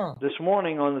 Yeah. This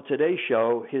morning on the Today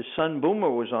Show, his son Boomer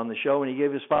was on the show, and he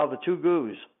gave his father 2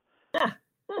 goos.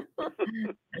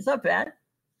 That's not bad.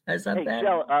 That's not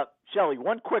bad. Shelley,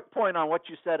 one quick point on what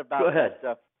you said about Go ahead.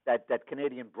 that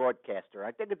Canadian broadcaster.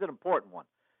 I think it's an important one.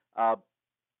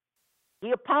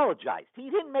 He apologized. He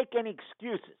didn't make any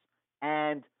excuses.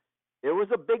 And it was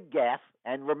a big gaffe.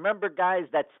 And remember, guys,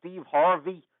 that Steve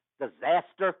Harvey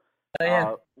disaster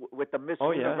with the Miss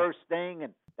Universe thing?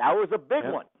 And that was a big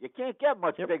one. You can't get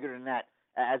much bigger than that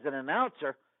as an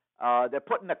announcer. They're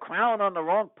putting the crown on the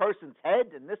wrong person's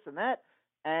head and this and that.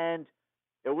 And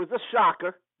it was a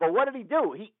shocker. But what did he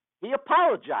do? He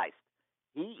apologized.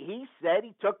 He said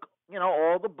he took,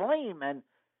 all the blame. And,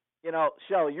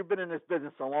 Shelley, you've been in this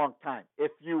business a long time.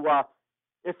 If you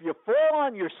fall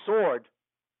on your sword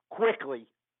quickly,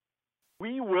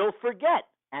 we will forget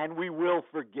and we will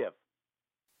forgive.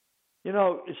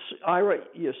 Ira,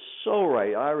 you're so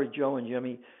right. Ira, Joe, and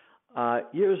Jimmy,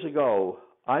 years ago,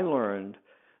 I learned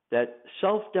that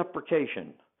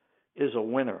self-deprecation is a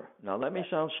winner. Now, that may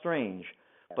sound strange,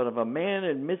 but if a man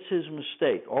admits his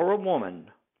mistake, or a woman,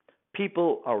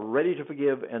 people are ready to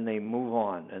forgive and they move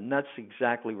on. And that's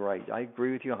exactly right. I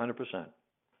agree with you 100%.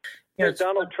 Did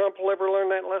Donald Trump will ever learn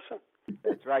that lesson?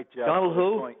 That's right, Joe. Donald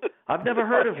who? I've never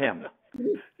heard of him.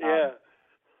 Yeah.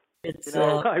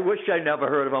 I wish I never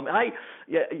heard of him.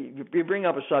 You bring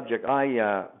up a subject.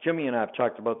 Jimmy and I have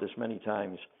talked about this many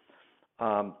times.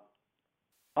 I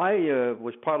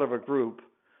was part of a group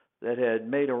that had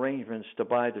made arrangements to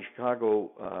buy the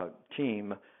Chicago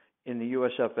team in the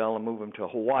USFL and move them to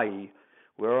Hawaii,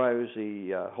 where I was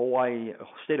the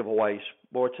state of Hawaii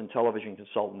sports and television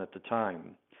consultant at the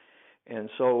time. And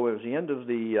so it was the end of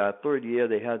the third year.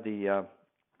 They had the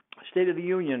State of the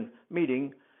Union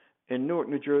meeting in Newark,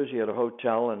 New Jersey at a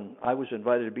hotel, and I was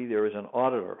invited to be there as an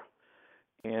auditor.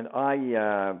 And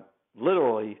I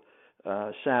literally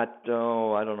sat,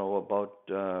 about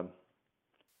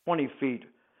 20 feet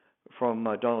from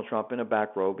Donald Trump in a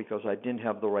back row because I didn't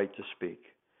have the right to speak.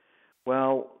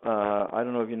 Well, I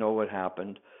don't know if you know what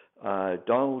happened.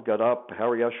 Donald got up.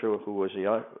 Harry Usher, who was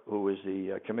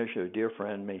the commissioner, a dear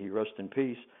friend, may he rest in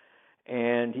peace,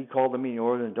 and he called the meeting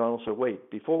order. And Donald said, "Wait,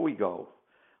 before we go,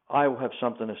 I will have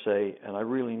something to say, and I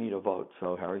really need a vote."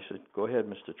 So Harry said, "Go ahead,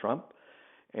 Mr. Trump."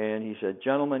 And he said,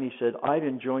 "Gentlemen," he said, "I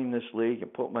didn't join this league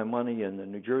and put my money in the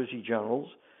New Jersey Generals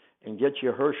and get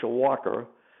you Herschel Walker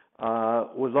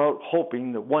without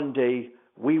hoping that one day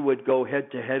we would go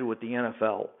head-to-head with the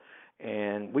NFL.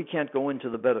 And we can't go into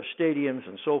the better stadiums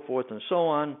and so forth and so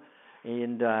on.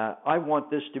 And I want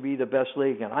this to be the best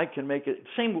league, and I can make it,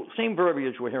 same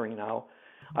verbiage we're hearing now,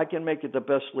 I can make it the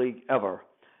best league ever.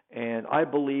 And I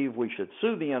believe we should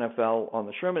sue the NFL on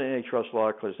the Sherman antitrust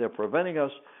law because they're preventing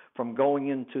us from going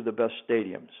into the best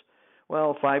stadiums."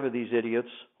 Well, 5 of these idiots,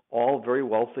 all very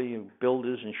wealthy,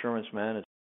 builders, insurance men,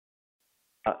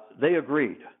 they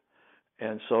agreed.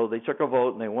 And so they took a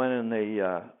vote, and they went and they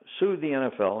sued the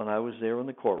NFL, and I was there in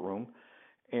the courtroom,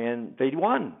 and they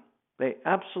won. They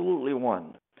absolutely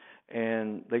won.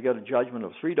 And they got a judgment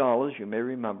of $3, you may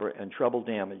remember, and treble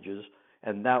damages,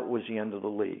 and that was the end of the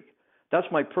league. That's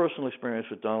my personal experience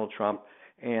with Donald Trump,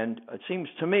 and it seems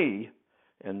to me,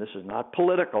 and this is not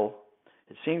political,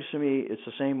 it seems to me it's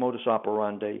the same modus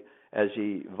operandi as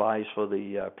he vies for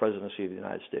the presidency of the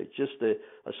United States, just a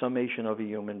summation of a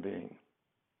human being.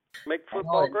 Make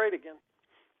football great again.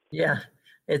 Yeah.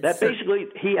 That basically,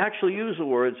 he actually used the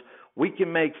words, "We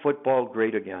can make football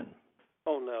great again."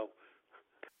 Oh, no.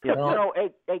 Yeah,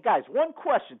 hey guys, one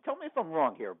question. Tell me if I'm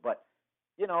wrong here, but,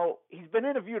 he's been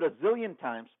interviewed a zillion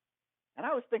times, and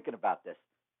I was thinking about this.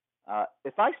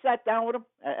 If I sat down with him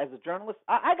as a journalist,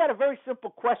 I got a very simple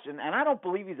question, and I don't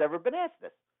believe he's ever been asked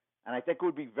this. And I think it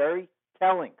would be very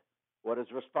telling what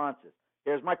his response is.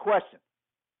 Here's my question.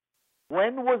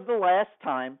 When was the last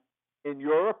time, in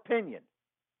your opinion,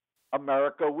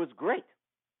 America was great?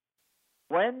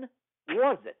 When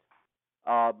was it?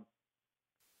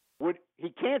 He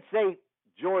can't say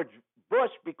George Bush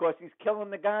because he's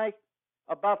killing the guy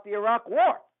about the Iraq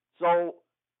War. So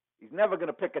he's never going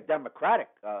to pick a Democratic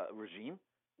regime.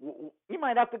 He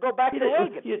might have to go back to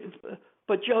Reagan.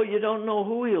 But, Joe, you don't know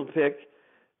who he'll pick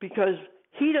because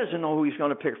he doesn't know who he's going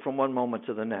to pick from one moment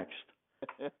to the next.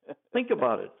 Think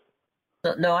about it.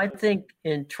 No, I think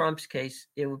in Trump's case,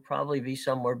 it would probably be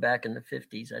somewhere back in the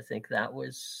 50s. I think that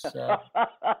was no,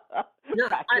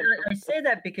 I say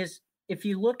that because if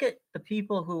you look at the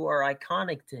people who are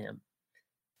iconic to him,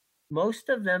 most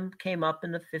of them came up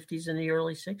in the 50s and the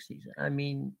early 60s. I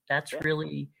mean, that's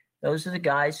really, those are the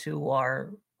guys who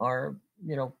are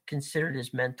considered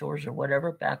his mentors or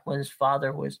whatever, back when his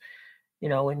father was,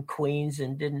 in Queens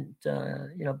and didn't,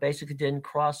 basically didn't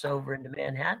cross over into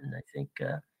Manhattan. I think,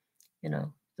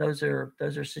 those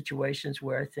are situations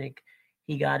where I think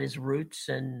he got his roots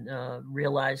and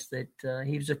realized that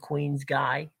he was a Queens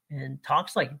guy and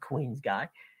talks like a Queens guy.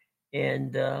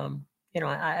 And,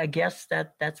 I guess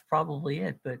that's probably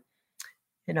it. But,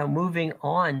 moving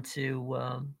on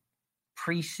to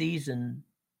preseason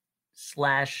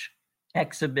 /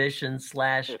 exhibition /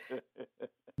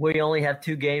 we only have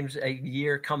 2 games a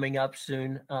year coming up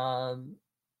soon.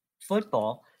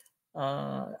 Football.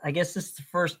 I guess this is the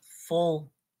first full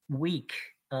week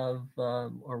of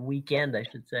or weekend, I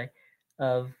should say,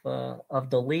 of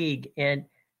the league. And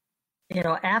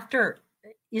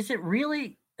is it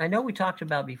really? I know we talked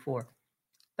about before,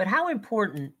 but how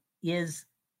important is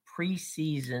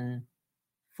preseason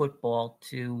football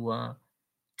to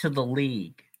the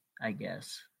league? I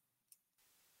guess.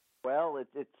 Well,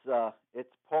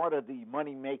 it's part of the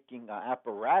money making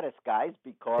apparatus, guys,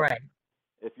 because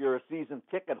if you're a season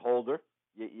ticket holder,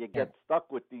 you get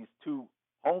stuck with these 2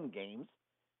 home games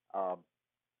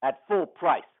at full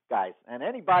price, guys. And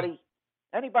anybody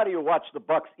who watched the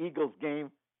Bucks-Eagles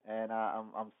game, and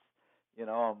I'm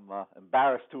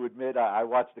embarrassed to admit I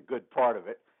watched a good part of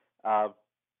it.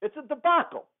 It's a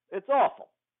debacle. It's awful.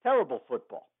 Terrible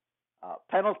football.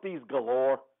 Penalties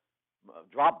galore.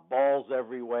 Drop balls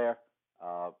everywhere.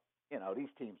 These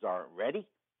teams aren't ready,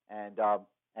 and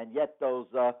yet those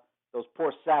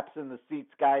poor saps in the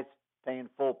seats, guys, paying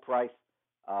full price.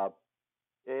 I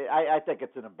think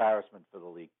it's an embarrassment for the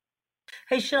league.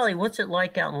 Hey, Shelley, what's it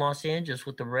like out in Los Angeles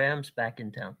with the Rams back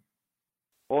in town?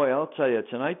 Boy, I'll tell you,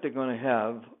 tonight they're going to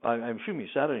have,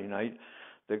 Saturday night,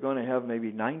 they're going to have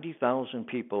maybe 90,000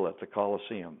 people at the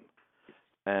Coliseum.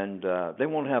 And they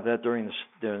won't have that during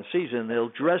the season. They'll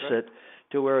dress it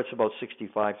to where it's about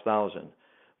 65,000.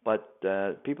 But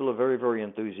people are very, very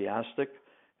enthusiastic.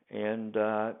 And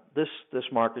this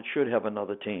market should have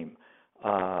another team.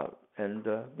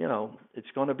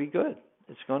 It's going to be good.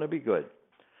 It's going to be good.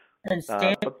 And as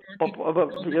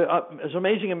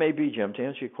amazing it may be, Jim, to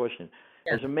answer your question,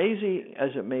 as amazing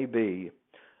as it may be,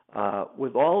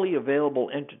 with all the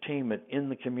available entertainment in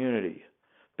the community,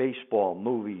 baseball,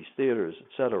 movies, theaters,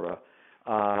 etc.,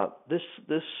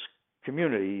 this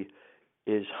community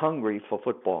is hungry for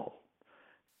football.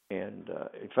 And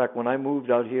in fact, when I moved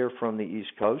out here from the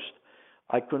East Coast,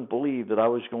 I couldn't believe that I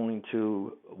was going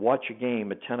to watch a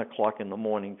game at 10 o'clock in the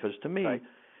morning, because to me,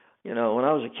 when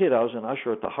I was a kid, I was an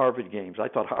usher at the Harvard games. I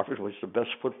thought Harvard was the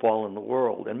best football in the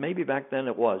world, and maybe back then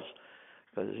it was,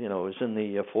 because, it was in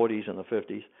the 40s and the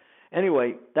 50s.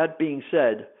 Anyway, that being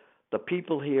said, the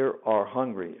people here are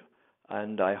hungry,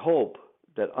 and I hope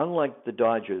that unlike the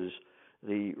Dodgers,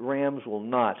 the Rams will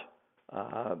not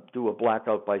do a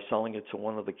blackout by selling it to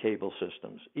one of the cable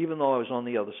systems, even though I was on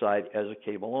the other side as a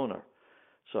cable owner.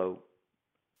 So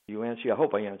I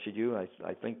hope I answered you. I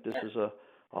think this is a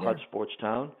hot sports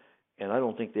town, and I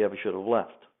don't think they ever should have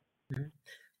left. Mm-hmm.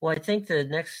 Well, I think the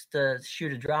next shoe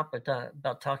to drop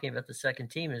about talking about the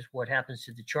second team is what happens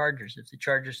to the Chargers. If the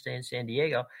Chargers stay in San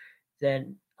Diego,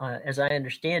 then as I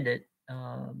understand it,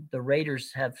 the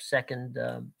Raiders have second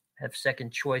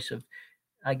choice of,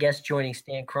 I guess, joining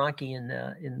Stan Kroenke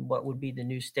in what would be the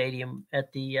new stadium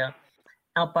at the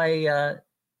out by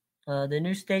the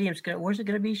new stadium's where's it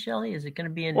going to be, Shelley? Is it going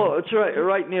to be in? Well, it's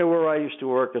right near where I used to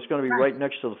work. It's going to be right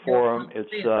next to the Forum.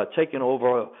 It's taken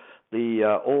over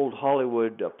the old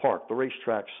Hollywood Park, the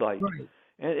racetrack site. Right.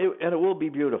 And it will be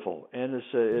beautiful, and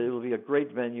it will be a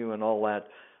great venue and all that.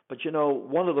 But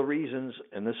one of the reasons,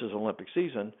 and this is Olympic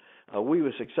season, we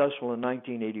were successful in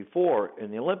 1984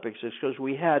 in the Olympics is because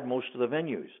we had most of the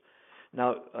venues.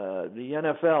 Now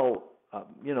the NFL,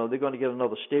 they're going to get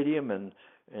another stadium,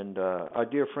 and our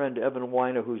dear friend Evan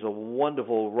Weiner, who's a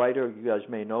wonderful writer, you guys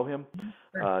may know him,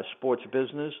 sports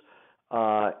business.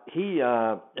 He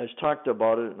has talked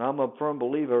about it, and I'm a firm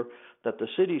believer that the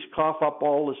cities cough up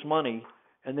all this money,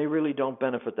 and they really don't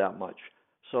benefit that much.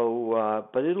 So,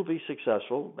 but it'll be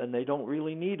successful, and they don't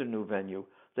really need a new venue.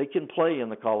 They can play in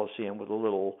the Coliseum with a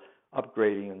little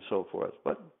upgrading and so forth,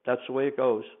 but that's the way it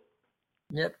goes.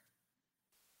 Yep.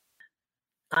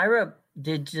 Ira,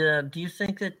 do you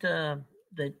think that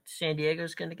that San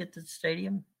Diego's going to get the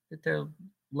stadium that they're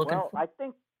looking for? Well, I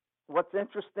think what's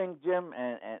interesting, Jim,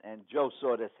 and Joe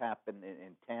saw this happen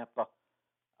in Tampa,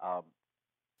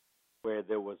 where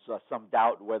there was some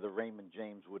doubt whether Raymond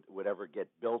James would ever get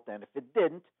built, and if it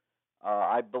didn't,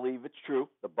 I believe it's true.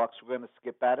 The Bucks were going to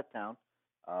skip out of town,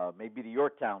 maybe to your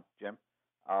town, Jim.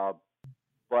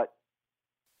 But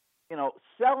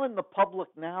selling the public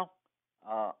now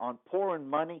on pouring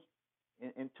money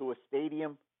into a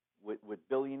stadium with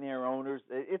billionaire owners,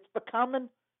 it's becoming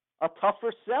a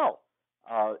tougher sell.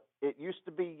 It used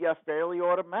to be fairly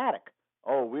automatic.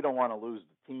 Oh, we don't want to lose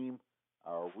the team.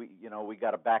 We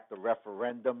got to back the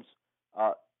referendums.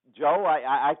 Joe,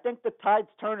 I think the tide's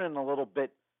turning a little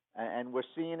bit, and we're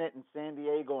seeing it in San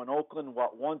Diego and Oakland.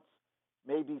 What once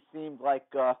maybe seemed like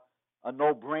a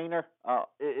no-brainer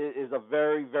is a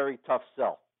very, very tough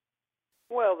sell.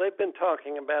 Well, they've been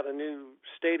talking about a new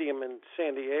stadium in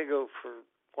San Diego for,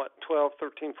 12,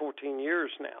 13, 14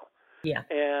 years now. Yeah.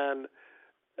 And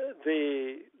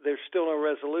there's still no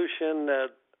resolution.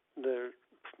 There's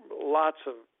lots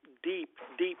of deep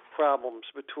problems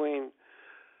between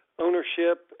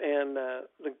ownership and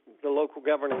the local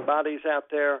governing bodies out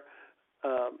there.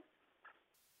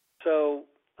 So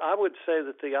I would say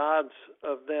that the odds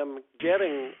of them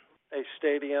getting a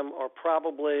stadium are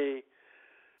probably,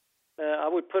 I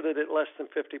would put it at less than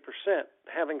 50%.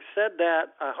 Having said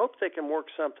that, I hope they can work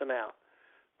something out,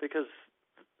 because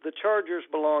the Chargers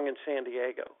belong in San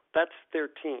Diego. That's their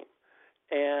team.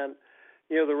 And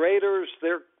the Raiders,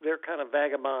 they're kind of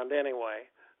vagabond anyway,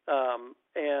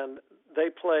 and they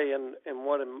play in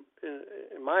what,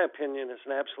 in my opinion, is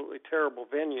an absolutely terrible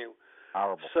venue.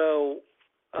 Horrible. So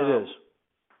it is.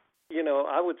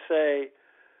 I would say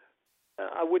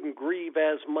I wouldn't grieve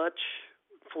as much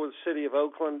for the city of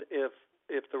Oakland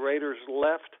if the Raiders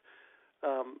left,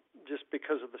 just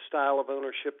because of the style of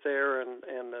ownership there and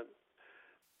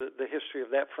the history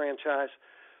of that franchise.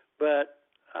 But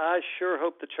I sure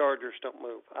hope the Chargers don't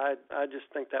move. I just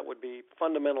think that would be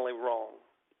fundamentally wrong.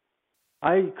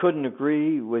 I couldn't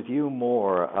agree with you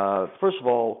more. First of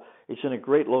all, it's in a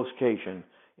great location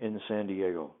in San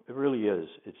Diego. It really is.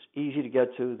 It's easy to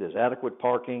get to. There's adequate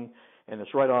parking, and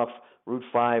it's right off Route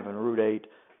 5 and Route 8,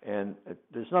 and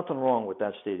there's nothing wrong with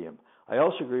that stadium. I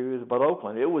also agree with you about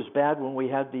Oakland. It was bad when we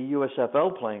had the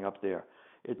USFL playing up there.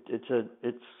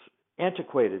 It's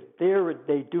antiquated.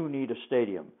 They do need a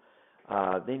stadium.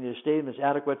 They need a stadium that's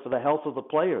adequate for the health of the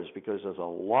players, because there's a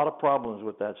lot of problems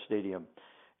with that stadium.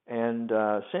 And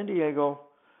San Diego,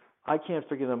 I can't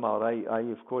figure them out. I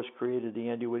of course, created the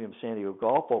Andy Williams San Diego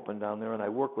Golf Open down there, and I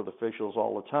work with officials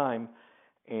all the time.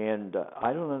 And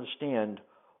I don't understand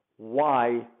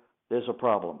why there's a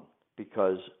problem,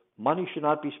 because money should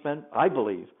not be spent, I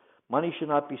believe, money should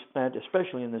not be spent,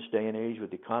 especially in this day and age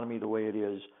with the economy the way it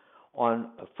is,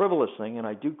 on a frivolous thing, and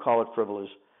I do call it frivolous,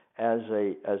 as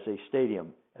a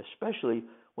stadium, especially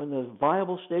when there's a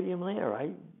viable stadium there.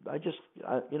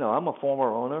 I'm a former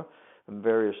owner in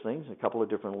various things, a couple of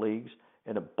different leagues,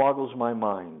 and it boggles my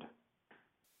mind.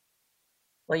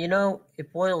 Well,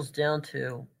 it boils down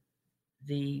to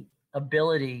the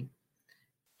ability,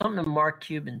 something Mark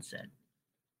Cuban said.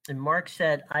 And Mark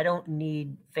said, I don't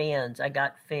need fans. I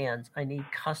got fans. I need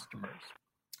customers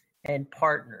and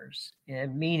partners,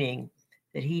 and meaning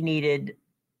that he needed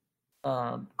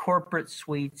corporate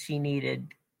suites. He needed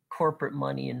corporate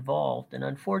money involved. And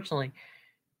unfortunately,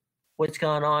 what's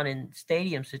gone on in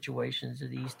stadium situations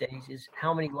these days is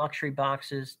how many luxury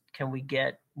boxes can we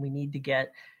get? We need to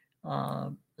get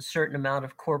a certain amount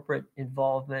of corporate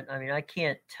involvement. I mean, I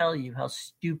can't tell you how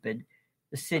stupid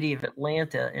the city of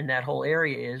Atlanta and that whole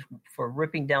area is for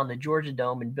ripping down the Georgia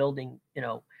Dome and building,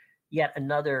 yet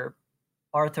another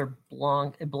Arthur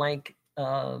Blank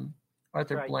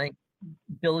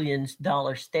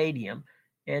billions-dollar stadium,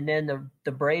 and then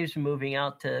the Braves moving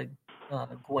out to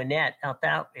Gwinnett, out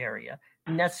that area.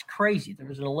 And that's crazy. There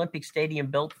was an Olympic stadium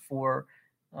built for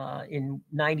in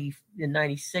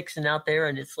 '96 and out there,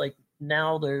 and it's like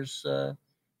now there's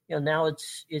now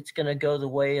it's going to go the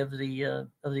way of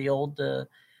the old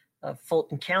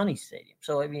Fulton County Stadium.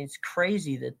 So I mean, it's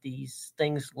crazy that these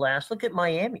things last. Look at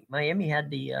Miami. Miami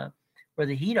had the where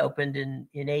the Heat opened in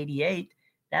 '88.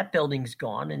 That building's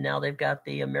gone, and now they've got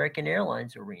the American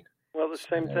Airlines Arena. Well, the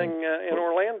same thing in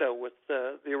Orlando with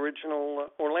the original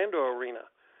Orlando Arena.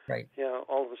 Right.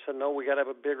 All of a sudden, we got to have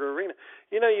a bigger arena.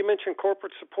 You mentioned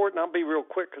corporate support, and I'll be real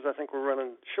quick because I think we're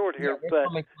running short here. But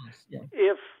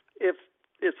if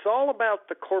it's all about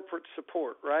the corporate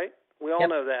support, right? We all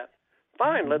know that.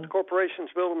 Fine, let the corporations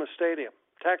build them a stadium.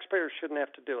 Taxpayers shouldn't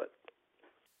have to do it.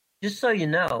 Just so you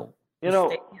know,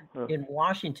 stadium in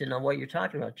Washington, on what you're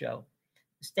talking about, Joe,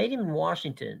 the stadium in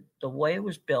Washington, the way it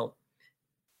was built,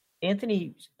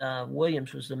 Anthony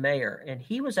Williams was the mayor, and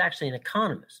he was actually an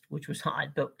economist, which was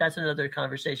odd, but that's another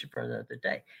conversation for another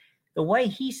day. The way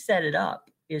he set it up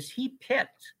is he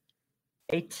picked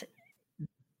it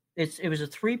was a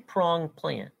three-pronged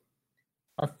plan.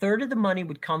 A third of the money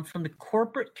would come from the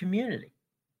corporate community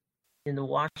in the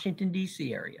Washington,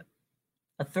 D.C. area.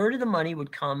 A third of the money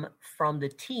would come from the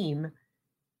team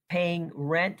paying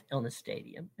rent on the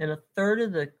stadium, and a third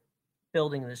of the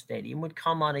building of the stadium would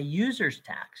come on a user's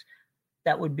tax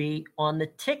that would be on the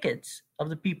tickets of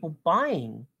the people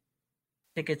buying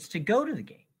tickets to go to the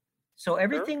game. So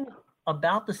everything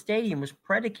about the stadium was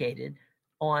predicated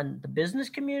on the business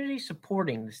community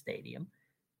supporting the stadium,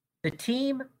 the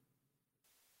team,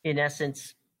 in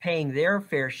essence, paying their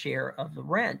fair share of the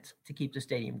rent to keep the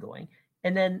stadium going,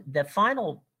 and then the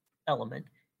final element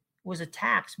was a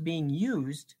tax being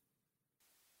used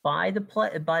by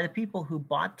the people who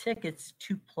bought tickets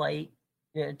to play,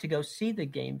 to go see the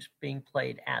games being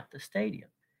played at the stadium.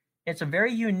 It's a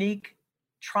very unique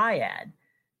triad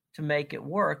to make it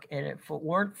work. And if it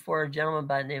weren't for a gentleman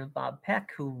by the name of Bob Peck,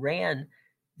 who ran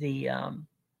the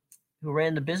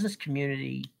business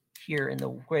community here in the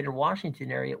greater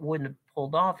Washington area, it wouldn't have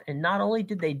pulled off. And not only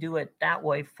did they do it that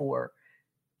way for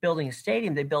building a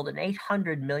stadium, they built an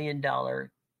 $800 million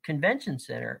convention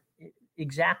center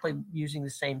exactly using the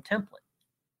same template.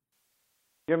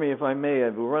 Jimmy, if I may,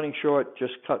 we're running short,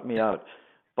 just cut me out.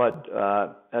 But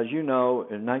as you know,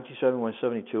 in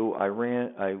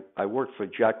 1971-72, I worked for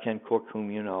Jack Kent Cooke, whom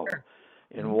you know,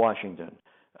 in Washington,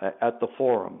 at the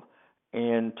Forum.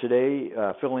 And today,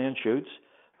 Phil Anschutz,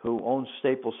 who owns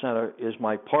Staples Center, is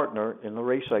my partner in the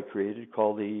race I created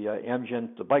called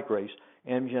the bike race,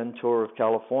 Amgen Tour of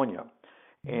California.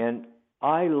 And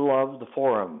I love the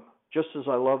Forum, just as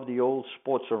I love the old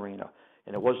sports arena.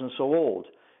 And it wasn't so old.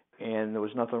 And there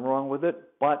was nothing wrong with it,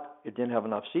 but it didn't have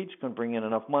enough seats, couldn't bring in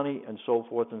enough money, and so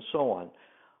forth and so on.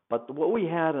 But what we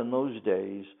had in those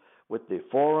days with the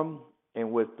Forum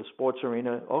and with the sports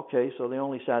arena, okay, so they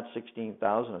only sat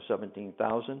 16,000 or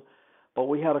 17,000, but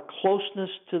we had a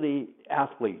closeness to the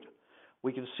athlete.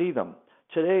 We could see them.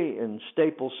 Today in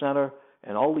Staples Center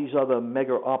and all these other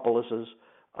megapolises,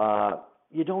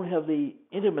 you don't have the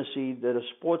intimacy that a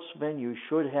sports venue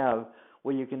should have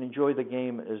where you can enjoy the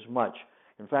game as much.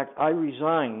 In fact, I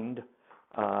resigned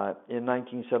in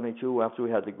 1972 after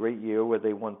we had the great year where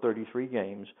they won 33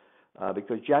 games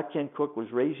because Jack Kent Cooke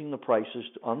was raising the prices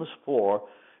on the floor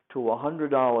to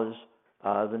 $100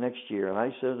 the next year. And I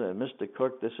said, Mr.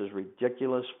 Cooke, this is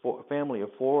ridiculous. For a family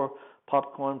of four,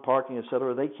 popcorn, parking,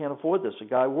 etc., they can't afford this. The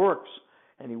guy works,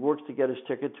 and he works to get his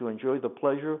ticket to enjoy the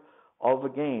pleasure of a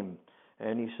game.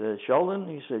 And he said, Sheldon,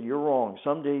 he said, you're wrong.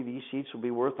 Someday these seats will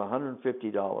be worth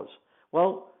 $150.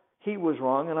 Well, he was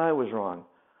wrong and I was wrong.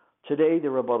 Today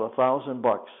they're about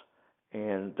 $1,000,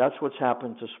 and that's what's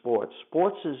happened to sports.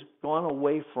 Sports has gone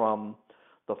away from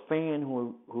the fan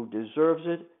who deserves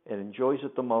it and enjoys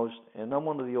it the most. And I'm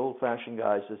one of the old-fashioned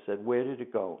guys that said, where did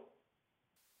it go?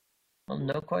 Well,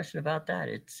 no question about that.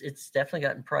 It's definitely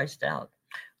gotten priced out.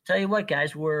 Tell you what,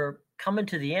 guys, we're coming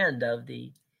to the end of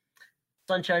the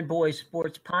Sunshine Boys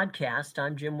Sports Podcast.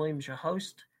 I'm Jim Williams, your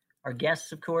host. Our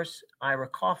guests, of course, Ira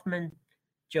Kaufman,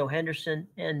 Joe Henderson,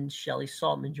 and Shelley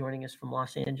Saltman joining us from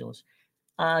Los Angeles.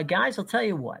 Guys, I'll tell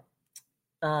you what.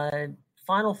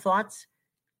 Final thoughts.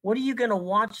 What are you going to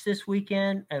watch this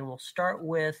weekend? And we'll start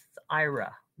with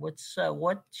Ira. What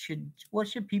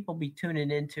should people be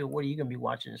tuning into? What are you going to be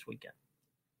watching this weekend?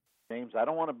 James, I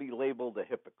don't want to be labeled a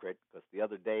hypocrite because the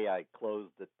other day I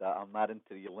closed that I'm not into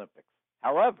the Olympics.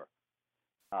 However,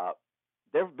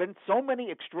 there have been so many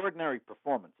extraordinary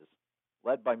performances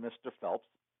led by Mr. Phelps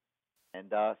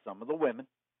and some of the women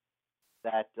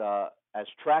that as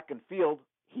track and field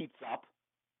heats up,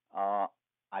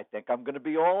 I think I'm going to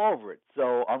be all over it.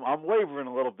 So I'm wavering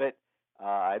a little bit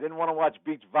I didn't want to watch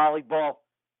beach volleyball,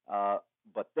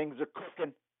 but things are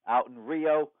cooking out in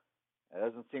Rio. There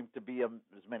doesn't seem to be as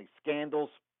many scandals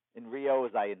in Rio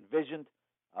as I envisioned.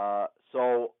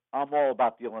 So I'm all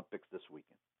about the Olympics this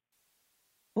weekend.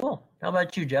 Cool. How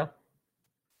about you, Joe?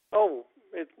 Oh,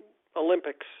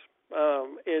 Olympics.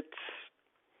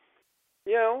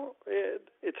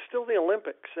 It's still the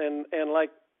Olympics, and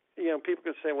like, people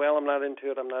could say, well, I'm not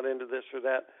into it, I'm not into this or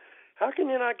that. How can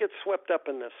you not get swept up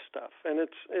in this stuff? And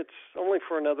it's only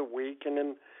for another week, and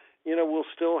then, we'll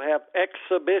still have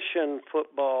exhibition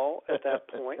football at that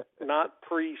point, not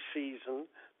preseason,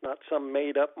 not some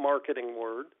made-up marketing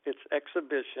word. It's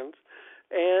exhibitions.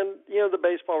 And, the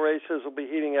baseball races will be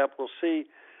heating up. We'll see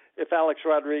if Alex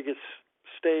Rodriguez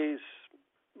stays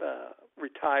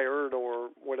retired or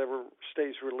whatever,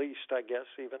 stays released, I guess,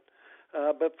 even.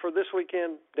 But for this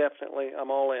weekend, definitely, I'm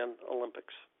all in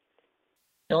Olympics.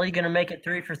 Are you going to make it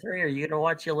 3 for 3? Are you going to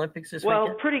watch the Olympics this weekend?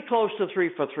 Well, pretty close to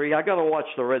 3 for 3. I got to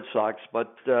watch the Red Sox,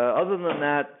 but other than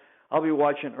that, I'll be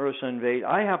watching Ursa Invade.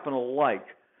 I happen to like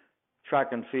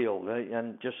track and field,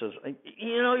 and just as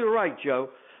you're right, Joe,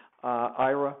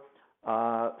 Ira.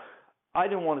 I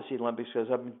didn't want to see the Olympics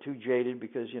because I've been too jaded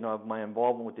because of my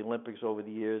involvement with the Olympics over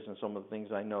the years and some of the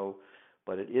things I know.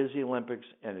 But it is the Olympics,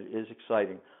 and it is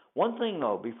exciting. One thing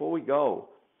though, before we go,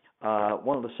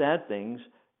 one of the sad things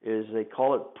is they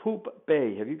call it Poop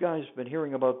Bay. Have you guys been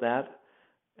hearing about that?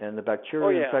 And the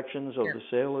bacteria infections of the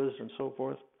sailors and so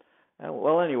forth?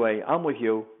 Well, anyway, I'm with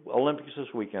you. Olympics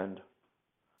this weekend.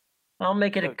 I'll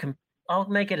make it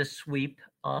a sweep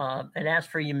and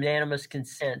ask for unanimous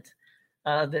consent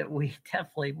that we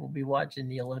definitely will be watching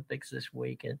the Olympics this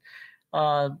week. And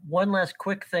one last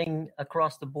quick thing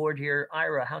across the board here,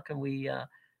 Ira, how can we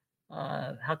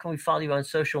follow you on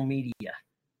social media?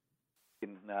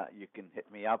 You can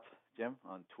hit me up, Jim,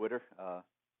 on Twitter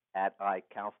at Ira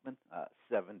Kaufman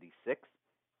 76,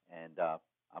 and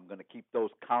I'm going to keep those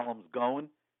columns going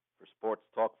for Sports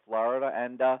Talk Florida.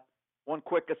 And one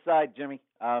quick aside, Jimmy,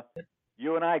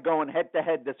 you and I going head to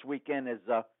head this weekend as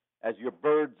your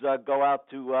Birds go out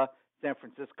to San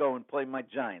Francisco and play my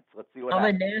Giants. Let's see what happens.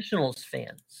 I'm a Nationals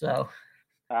fan, so.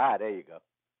 There you go.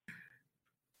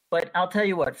 But I'll tell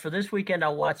you what, for this weekend,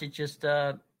 I'll watch it just,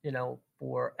 and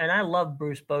I love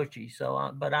Bruce Bochy,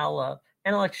 so, but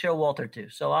and I like Showalter too.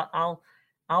 So I'll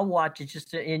watch it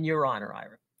just in your honor,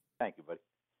 Ira. Thank you, buddy.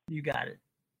 You got it.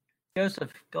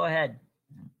 Joseph, go ahead.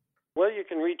 Well, you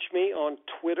can reach me on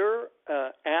Twitter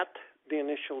at the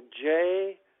initial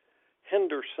J,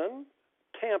 Henderson,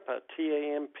 Tampa,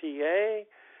 Tampa,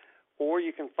 or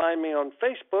you can find me on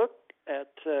Facebook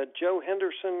at Joe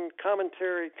Henderson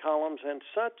Commentary, Columns, and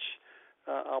such.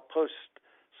 I'll post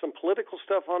some political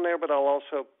stuff on there, but I'll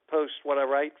also post what I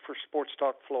write for Sports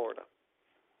Talk Florida.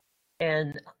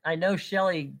 And I know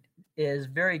Shelley is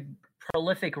very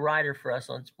prolific writer for us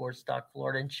on Sports Talk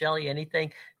Florida. And Shelley,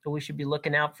 anything that we should be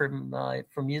looking out from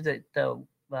you that you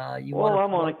want? Well,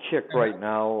 I'm on a kick right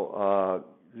now.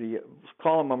 The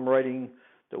column I'm writing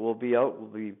that will be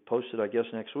posted, I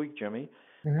guess, next week, Jimmy.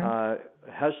 Mm-hmm.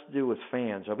 Has to do with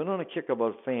fans. I've been on a kick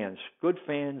about fans, good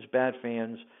fans, bad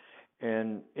fans.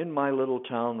 And in my little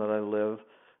town that I live,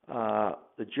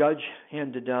 the judge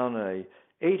handed down a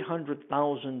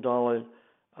 $800,000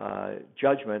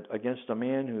 judgment against a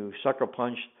man who sucker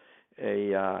punched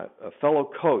a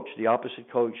fellow coach, the opposite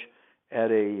coach,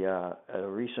 at a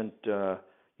recent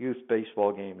youth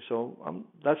baseball game. So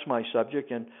that's my subject.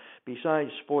 And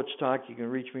besides Sports Talk, you can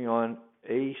reach me on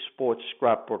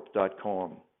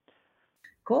asportsscrapbook.com.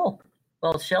 Cool.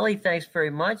 Well, Shelley, thanks very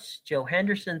much. Joe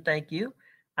Henderson, thank you.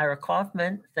 Ira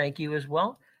Kaufman, thank you as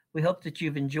well. We hope that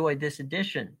you've enjoyed this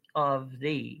edition of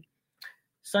the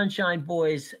Sunshine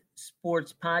Boys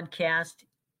Sports Podcast.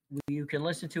 You can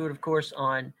listen to it, of course,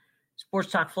 on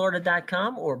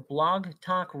sportstalkflorida.com or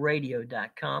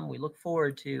blogtalkradio.com. We look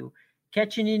forward to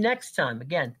catching you next time.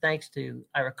 Again, thanks to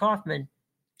Ira Kaufman,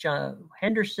 Joe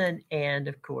Henderson, and,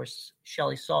 of course,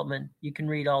 Shelley Saltman. You can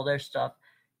read all their stuff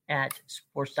at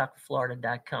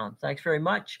sportstalkflorida.com. Thanks very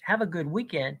much. Have a good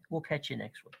weekend. We'll catch you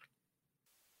next week.